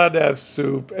you were allowed to have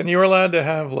soup, and you were allowed to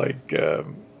have like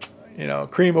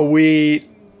cream of wheat.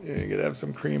 You could have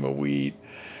some cream of wheat.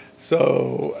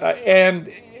 So and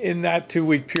in that 2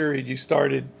 week period, you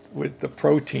started with the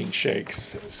protein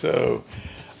shakes. So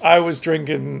I was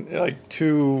drinking like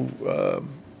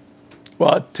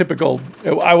typical.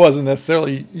 I wasn't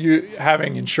necessarily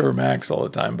having Ensure Max all the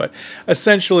time, but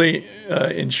essentially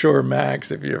Ensure Max,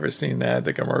 if you've ever seen that,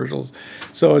 the commercials.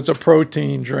 So it's a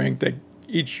protein drink that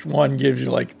each one gives you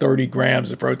like 30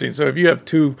 grams of protein. So if you have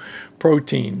 2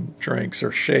 protein drinks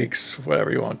or shakes,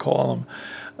 whatever you want to call them,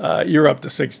 you're up to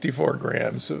 64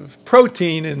 grams of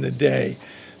protein in the day.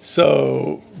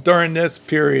 So during this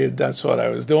period, that's what I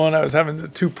was doing. I was having the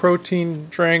 2 protein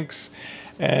drinks,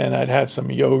 and I'd have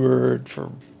some yogurt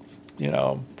for,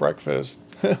 breakfast.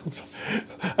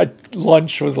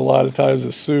 Lunch was a lot of times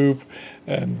a soup,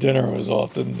 and dinner was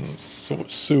often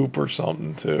soup or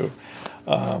something too.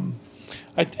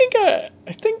 I think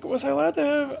was I allowed to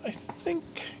have?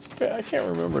 I can't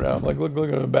remember now. I'm like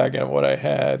looking back at what I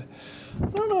had. I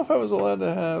don't know if I was allowed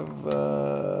to have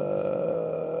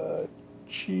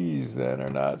cheese then or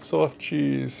not. Soft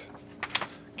cheese.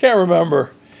 Can't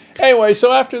remember. Anyway,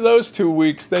 so after those 2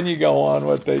 weeks, then you go on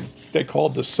what they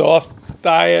called the soft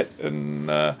diet, and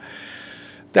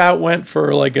that went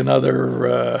for like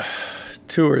another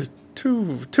 3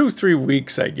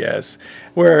 weeks, I guess,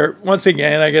 where once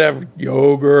again I could have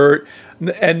yogurt,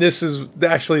 and this is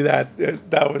actually that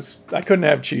was, I couldn't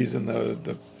have cheese in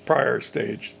the prior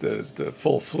stage, the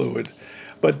full fluid,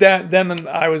 but then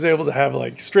I was able to have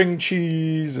like string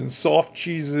cheese and soft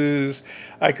cheeses.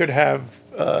 I could have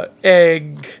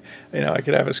egg, I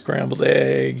could have a scrambled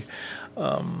egg.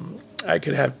 I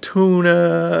could have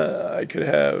tuna. I could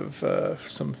have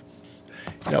some,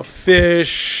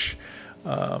 fish.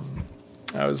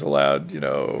 I was allowed,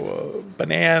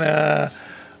 banana.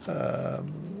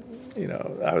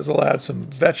 I was allowed some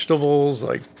vegetables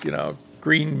like,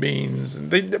 green beans,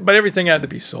 but everything had to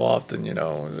be soft and,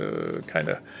 kind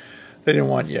of, they didn't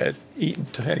want you eating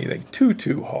anything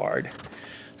too hard.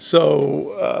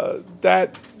 So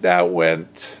that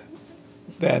went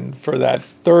then for that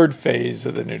third phase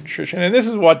of the nutrition, and this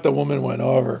is what the woman went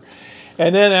over.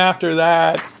 And then after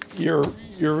that, you're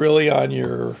really on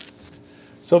your.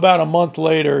 So about a month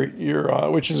later, you're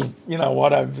on, which is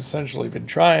what I've essentially been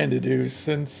trying to do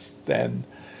since then,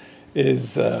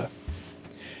 is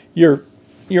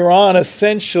you're on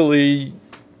essentially,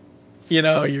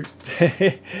 you're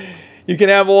you can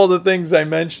have all the things I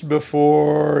mentioned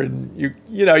before, and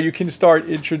you can start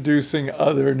introducing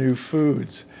other new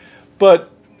foods,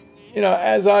 but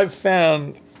as I've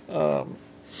found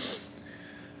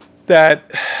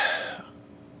that.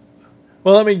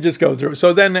 Well, let me just go through.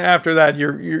 So then after that,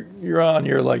 you're on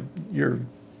your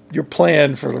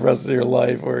plan for the rest of your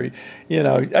life, where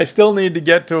I still need to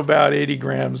get to about 80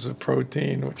 grams of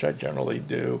protein, which I generally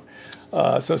do.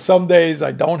 So some days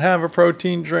I don't have a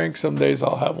protein drink. Some days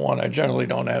I'll have one. I generally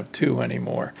don't have 2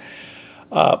 anymore.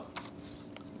 But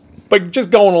just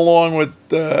going along with,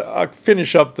 I'll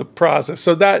finish up the process.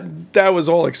 So that was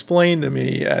all explained to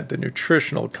me at the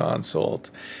nutritional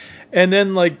consult, and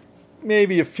then like.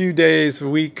 Maybe a few days, a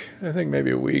week, I think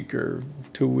maybe a week or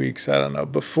 2 weeks, I don't know,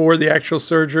 before the actual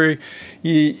surgery,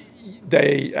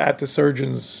 they, at the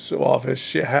surgeon's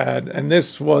office, you had, and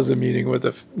this was a meeting with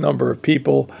a number of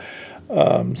people.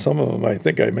 Some of them I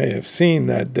think I may have seen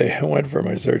that day I went for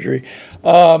my surgery.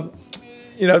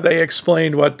 they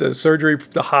explained what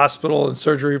the hospital and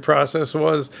surgery process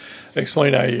was. They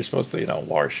explained how you're supposed to,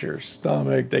 wash your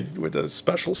stomach with a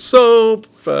special soap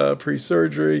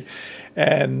pre-surgery,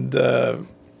 and you're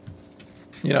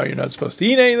not supposed to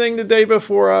eat anything the day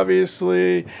before,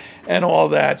 obviously, and all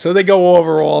that. So they go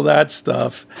over all that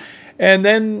stuff, and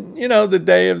then the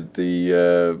day of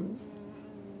the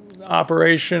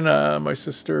operation, my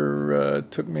sister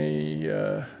took me.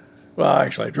 Well,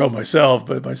 actually, I drove myself,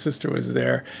 but my sister was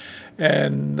there,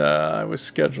 and I was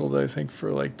scheduled, I think,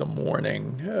 for like the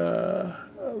morning,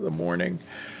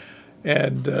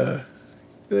 and I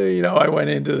went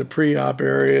into the pre-op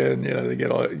area, and they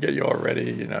get you all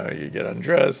ready, you get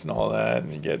undressed and all that,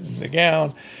 and you get in the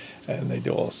gown, and they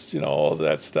do all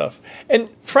that stuff. And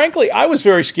frankly, I was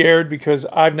very scared because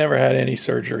I've never had any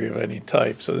surgery of any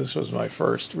type, so this was my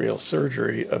first real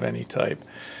surgery of any type.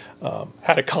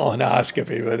 Had a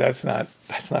colonoscopy, but that's not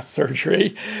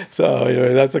surgery. So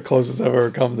that's the closest I've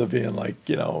ever come to being like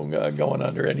going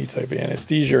under any type of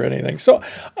anesthesia or anything. So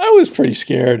I was pretty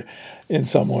scared in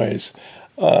some ways,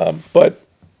 but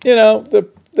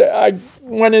I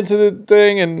went into the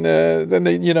thing, and then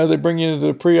they bring you into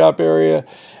the pre-op area,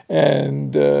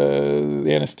 and the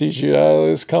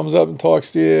anesthesiologist comes up and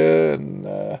talks to you,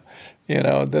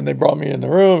 and then they brought me in the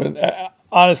room, and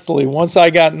honestly, once I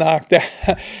got knocked out,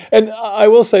 and I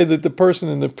will say that the person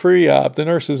in the pre-op, the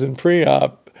nurses in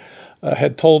pre-op,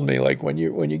 had told me, like, when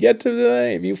you get to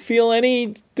if you feel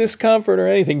any discomfort or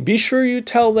anything, be sure you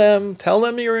tell them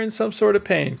you're in some sort of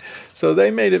pain. So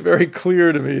they made it very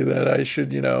clear to me that I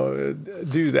should,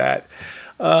 do that.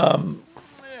 And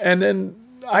then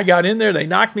I got in there. They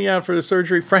knocked me out for the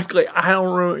surgery. Frankly, I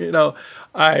don't,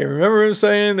 I remember him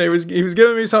saying he was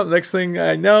giving me something. Next thing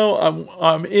I know,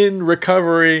 I'm in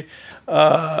recovery,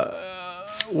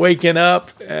 waking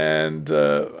up, and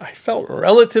I felt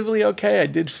relatively okay. I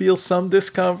did feel some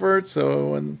discomfort. So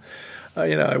when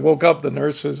I woke up, the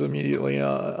nurse was immediately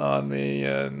on me,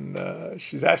 and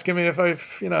she's asking me if I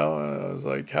was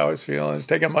like, how I was feeling. She's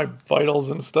taking my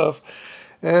vitals and stuff.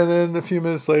 And then a few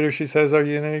minutes later, she says, "Are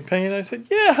you in any pain?" I said,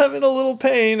 "Yeah, I'm in a little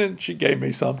pain." And she gave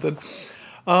me something.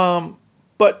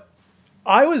 But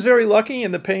I was very lucky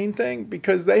in the pain thing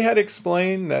because they had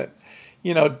explained that,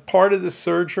 part of the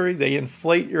surgery, they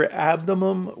inflate your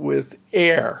abdomen with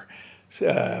air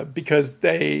because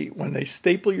when they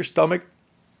staple your stomach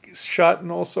shut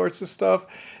and all sorts of stuff,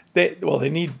 they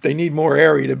need more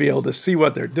area to be able to see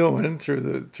what they're doing through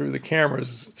the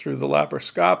cameras, through the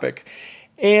laparoscopic.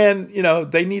 And,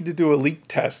 they need to do a leak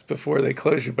test before they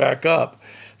close you back up.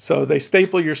 So they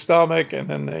staple your stomach, and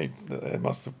then they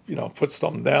must have, put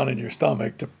something down in your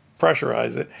stomach to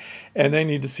pressurize it. And they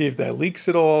need to see if that leaks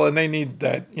at all. And they need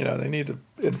that, they need to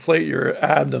inflate your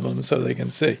abdomen so they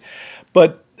can see.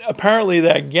 But apparently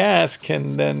that gas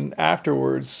can then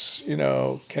afterwards,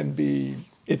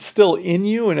 it's still in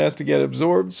you and has to get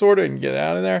absorbed sort of and get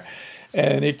out of there.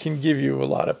 And it can give you a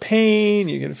lot of pain.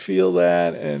 You can feel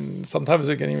that. And sometimes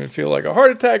it can even feel like a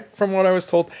heart attack from what I was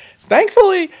told.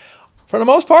 Thankfully, for the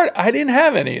most part, I didn't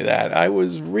have any of that. I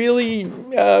was really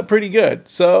pretty good.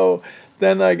 So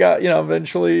then I got,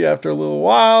 eventually after a little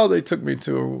while, they took me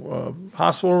to a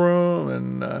hospital room.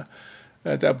 And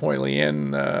at that point,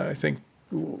 Leanne, I think,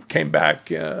 came back.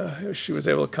 She was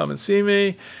able to come and see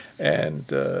me. And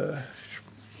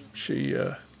she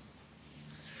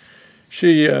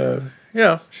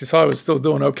saw I was still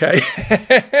doing okay.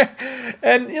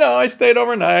 And, I stayed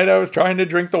overnight. I was trying to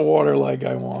drink the water like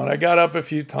I want. I got up a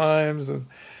few times, and,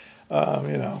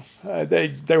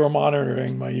 they were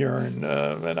monitoring my urine,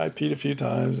 and I peed a few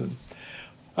times. And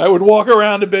I would walk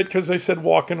around a bit because they said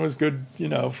walking was good,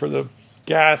 for the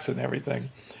gas and everything.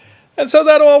 And so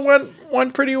that all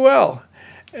went pretty well.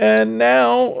 And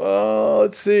now,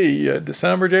 let's see,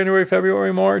 December, January,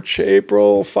 February, March,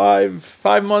 April,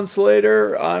 five months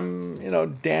later, I'm,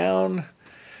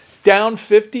 down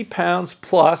 50 pounds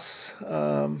plus.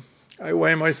 I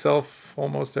weigh myself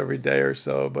almost every day or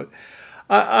so, but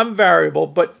I'm variable.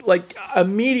 But like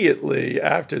immediately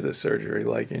after the surgery,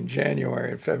 like in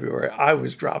January and February, I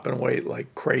was dropping weight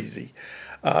like crazy.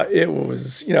 It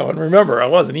was, and remember, I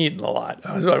wasn't eating a lot.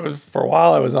 I was for a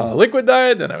while, I was on a liquid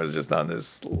diet, then I was just on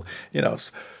this,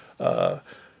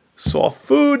 soft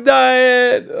food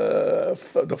diet,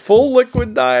 the full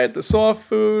liquid diet, the soft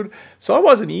food. So I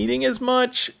wasn't eating as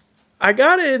much. I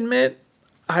got to admit,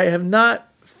 I have not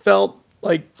felt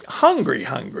like hungry.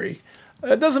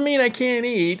 That doesn't mean I can't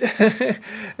eat,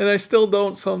 and I still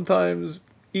don't sometimes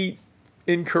eat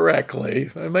incorrectly.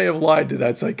 I may have lied to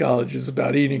that psychologist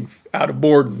about eating out of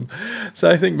boredom. So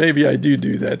I think maybe I do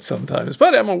that sometimes,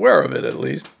 but I'm aware of it at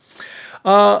least.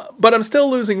 But I'm still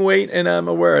losing weight, and I'm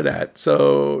aware of that.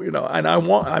 So, and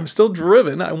I'm still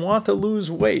driven. I want to lose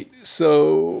weight.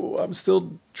 So I'm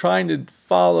still trying to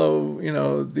follow,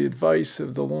 the advice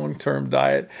of the long-term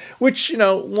diet, which,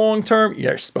 long-term,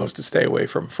 you're supposed to stay away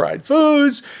from fried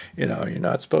foods. You're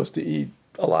not supposed to eat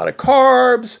a lot of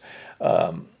carbs.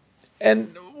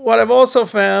 And what I've also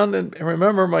found, and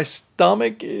remember, my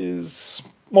stomach is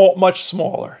much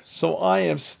smaller. So I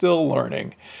am still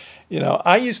learning.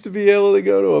 I used to be able to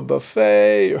go to a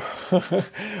buffet,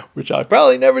 which I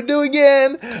probably never do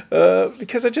again,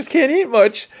 because I just can't eat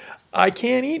much. I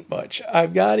can't eat much.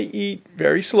 I've got to eat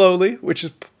very slowly, which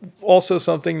is also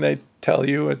something they tell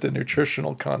you at the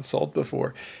nutritional consult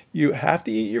before. You have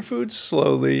to eat your food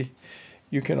slowly.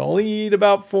 You can only eat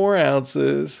about 4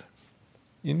 ounces.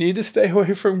 You need to stay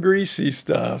away from greasy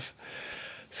stuff.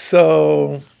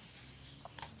 So,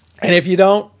 and if you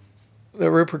don't,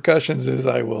 the repercussions is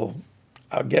I'll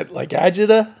get like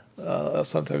agita. I'll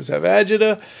sometimes have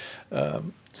agita.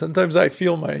 Sometimes I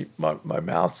feel my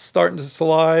mouth starting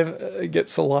to get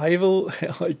saliva,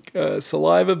 like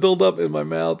saliva build up in my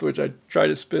mouth, which I try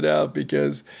to spit out,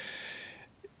 because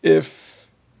if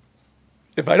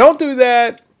I don't do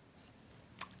that,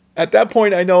 at that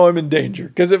point I know I'm in danger.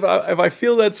 Because if I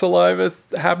feel that saliva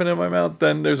happen in my mouth,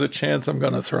 then there's a chance I'm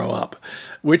going to throw up,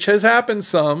 which has happened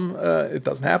some. It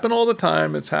doesn't happen all the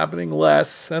time. It's happening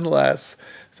less and less,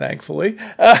 thankfully.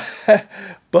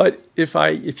 But if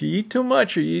you eat too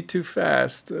much or you eat too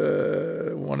fast,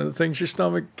 one of the things your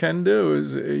stomach can do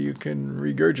is you can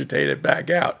regurgitate it back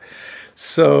out.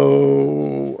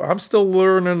 So I'm still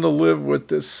learning to live with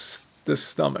this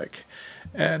stomach.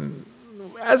 And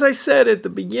as I said at the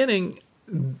beginning,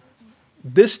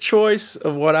 this choice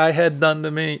of what I had done to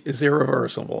me is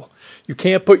irreversible. You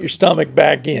can't put your stomach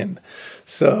back in.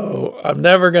 So I'm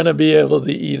never going to be able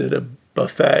to eat at a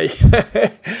buffet.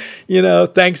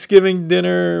 Thanksgiving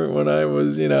dinner, when I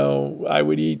was, I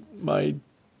would eat my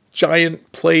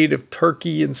giant plate of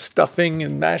turkey and stuffing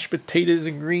and mashed potatoes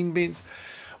and green beans.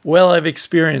 Well, I've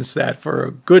experienced that for a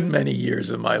good many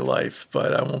years of my life,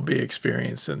 but I won't be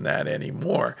experiencing that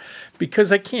anymore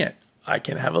because I can't. I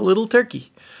can have a little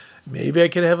turkey. Maybe I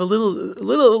could have a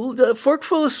little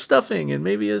forkful of stuffing and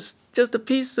maybe just a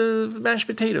piece of mashed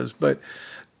potatoes, but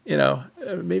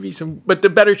maybe but the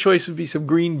better choice would be some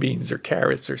green beans or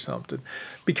carrots or something,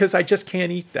 because I just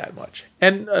can't eat that much.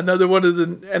 And another one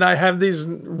and I have these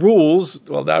rules,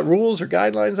 not rules or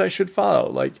guidelines I should follow.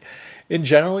 Like, in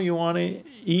general, you want to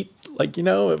eat, like,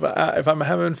 if I'm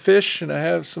having fish and I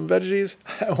have some veggies,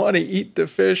 I want to eat the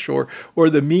fish or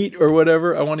the meat or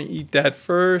whatever. I want to eat that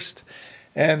first,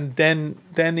 and then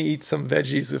eat some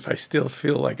veggies if I still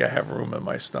feel like I have room in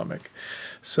my stomach.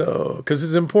 So, because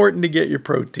it's important to get your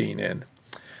protein in.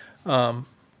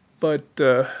 But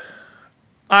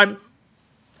at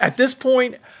this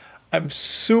point, I'm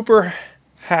super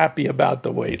happy about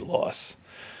the weight loss.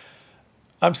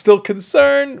 I'm still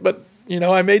concerned, but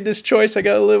I made this choice. I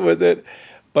got to live with it.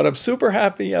 But I'm super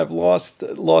happy I've lost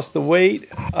the weight.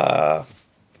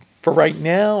 For right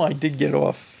now, I did get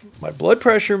off my blood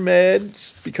pressure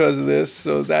meds because of this,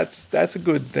 so that's a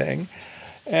good thing.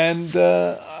 And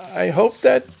I hope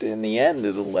that in the end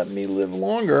it'll let me live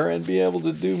longer and be able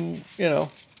to do,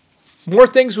 more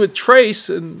things with Trace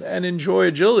and enjoy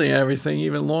agility and everything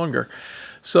even longer.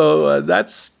 So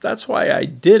that's why I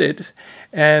did it.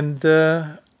 And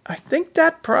I think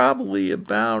that probably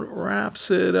about wraps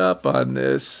it up on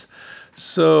this.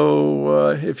 So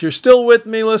if you're still with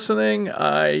me listening,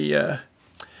 I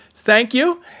thank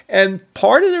you. And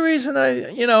part of the reason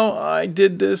I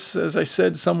did this, as I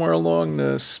said somewhere along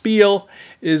the spiel,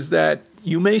 is that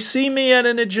you may see me at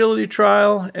an agility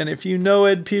trial, and if you know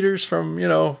Ed Peters from,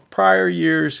 prior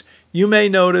years, you may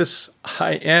notice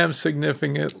I am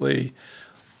significantly,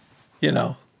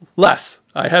 less.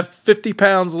 I have 50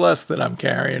 pounds less that I'm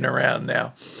carrying around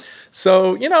now.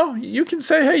 So, you can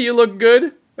say, hey, you look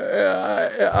good.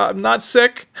 I'm not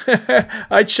sick.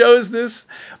 I chose this,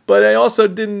 but I also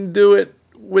didn't do it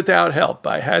without help.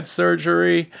 I had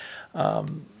surgery.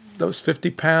 Those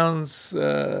 50 pounds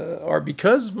are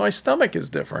because my stomach is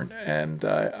different, and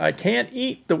I can't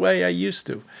eat the way I used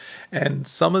to. And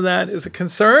some of that is a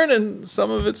concern, and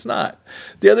some of it's not.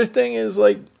 The other thing is,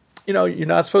 you're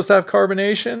not supposed to have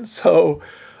carbonation. So,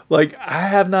 I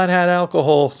have not had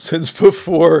alcohol since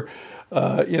before,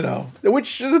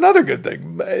 which is another good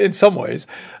thing in some ways.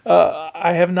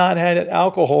 I have not had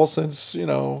alcohol since,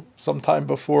 sometime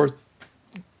before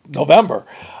November.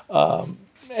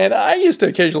 And I used to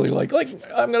occasionally like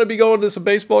I'm going to be going to some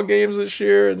baseball games this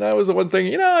year. And that was the one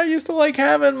thing, I used to like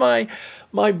having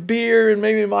my beer and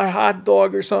maybe my hot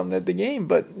dog or something at the game.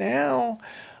 But now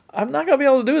I'm not going to be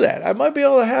able to do that. I might be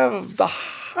able to have the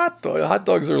hot dog. Hot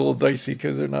dogs are a little dicey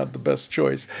because they're not the best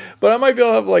choice. But I might be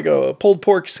able to have like a pulled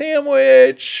pork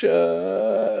sandwich.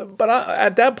 But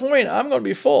at that point, I'm going to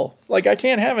be full. Like, I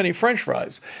can't have any French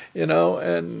fries, you know.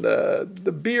 And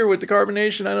the beer with the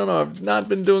carbonation, I don't know. I've not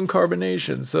been doing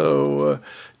carbonation. So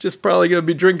just probably going to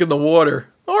be drinking the water.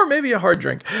 Or maybe a hard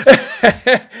drink.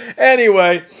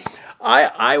 Anyway,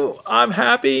 I'm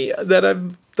happy that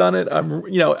I've done it.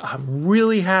 I'm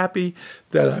really happy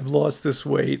that I've lost this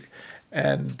weight.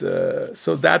 And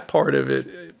so that part of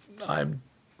it, I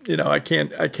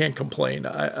can't complain.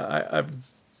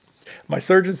 My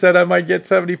surgeon said I might get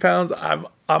 70 pounds. I'm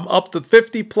up to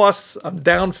 50 plus. I'm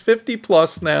down 50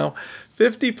 plus now,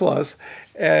 50 plus,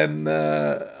 and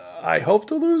I hope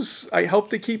to lose. I hope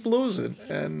to keep losing.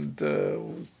 And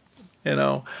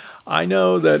I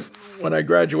know that when I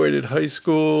graduated high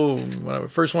school, when I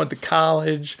first went to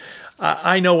college,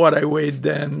 I know what I weighed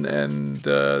then, and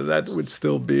that would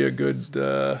still be a good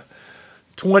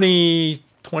 20,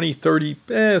 30,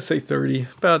 say 30,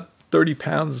 about 30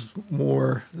 pounds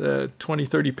more, 20,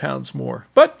 30 pounds more.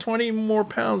 But 20 more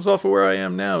pounds off of where I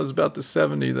am now is about the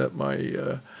 70 that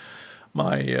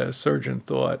my surgeon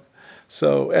thought.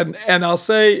 So, and I'll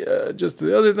say just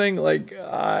the other thing, like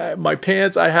my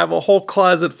pants, I have a whole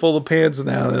closet full of pants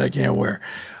now that I can't wear.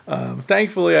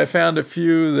 Thankfully, I found a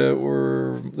few that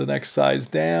were the next size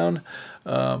down.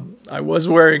 I was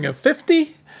wearing a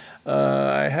 50.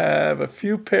 I have a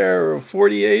few pair of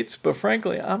 48s, but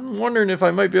frankly, I'm wondering if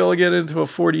I might be able to get into a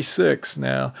 46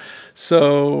 now.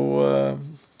 So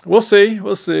we'll see.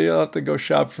 We'll see. I'll have to go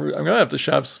shop for. I'm gonna have to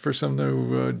shop for some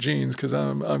new jeans because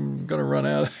I'm gonna run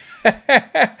out.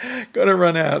 Gonna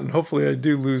run out, and hopefully I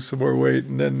do lose some more weight,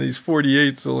 and then these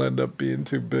 48s will end up being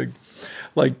too big,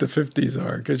 like the 50s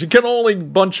are, because you can only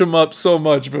bunch them up so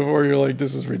much before you're like,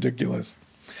 this is ridiculous.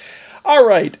 All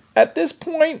right, at this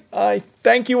point, I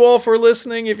thank you all for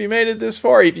listening. If you made it this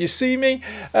far, if you see me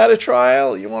at a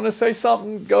trial, you want to say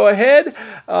something, go ahead.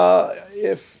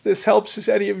 If this helps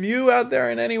any of you out there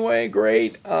in any way,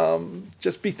 great.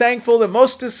 Just be thankful that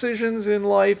most decisions in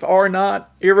life are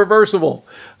not irreversible.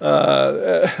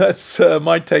 That's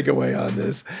my takeaway on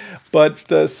this.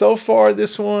 But so far,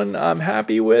 this one I'm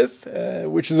happy with,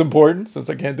 which is important since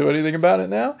I can't do anything about it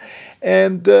now.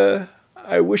 And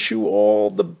I wish you all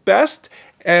the best.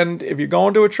 And if you're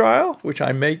going to a trial, which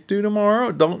I may do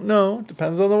tomorrow, don't know,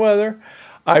 depends on the weather,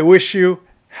 I wish you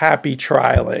happy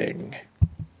trialing.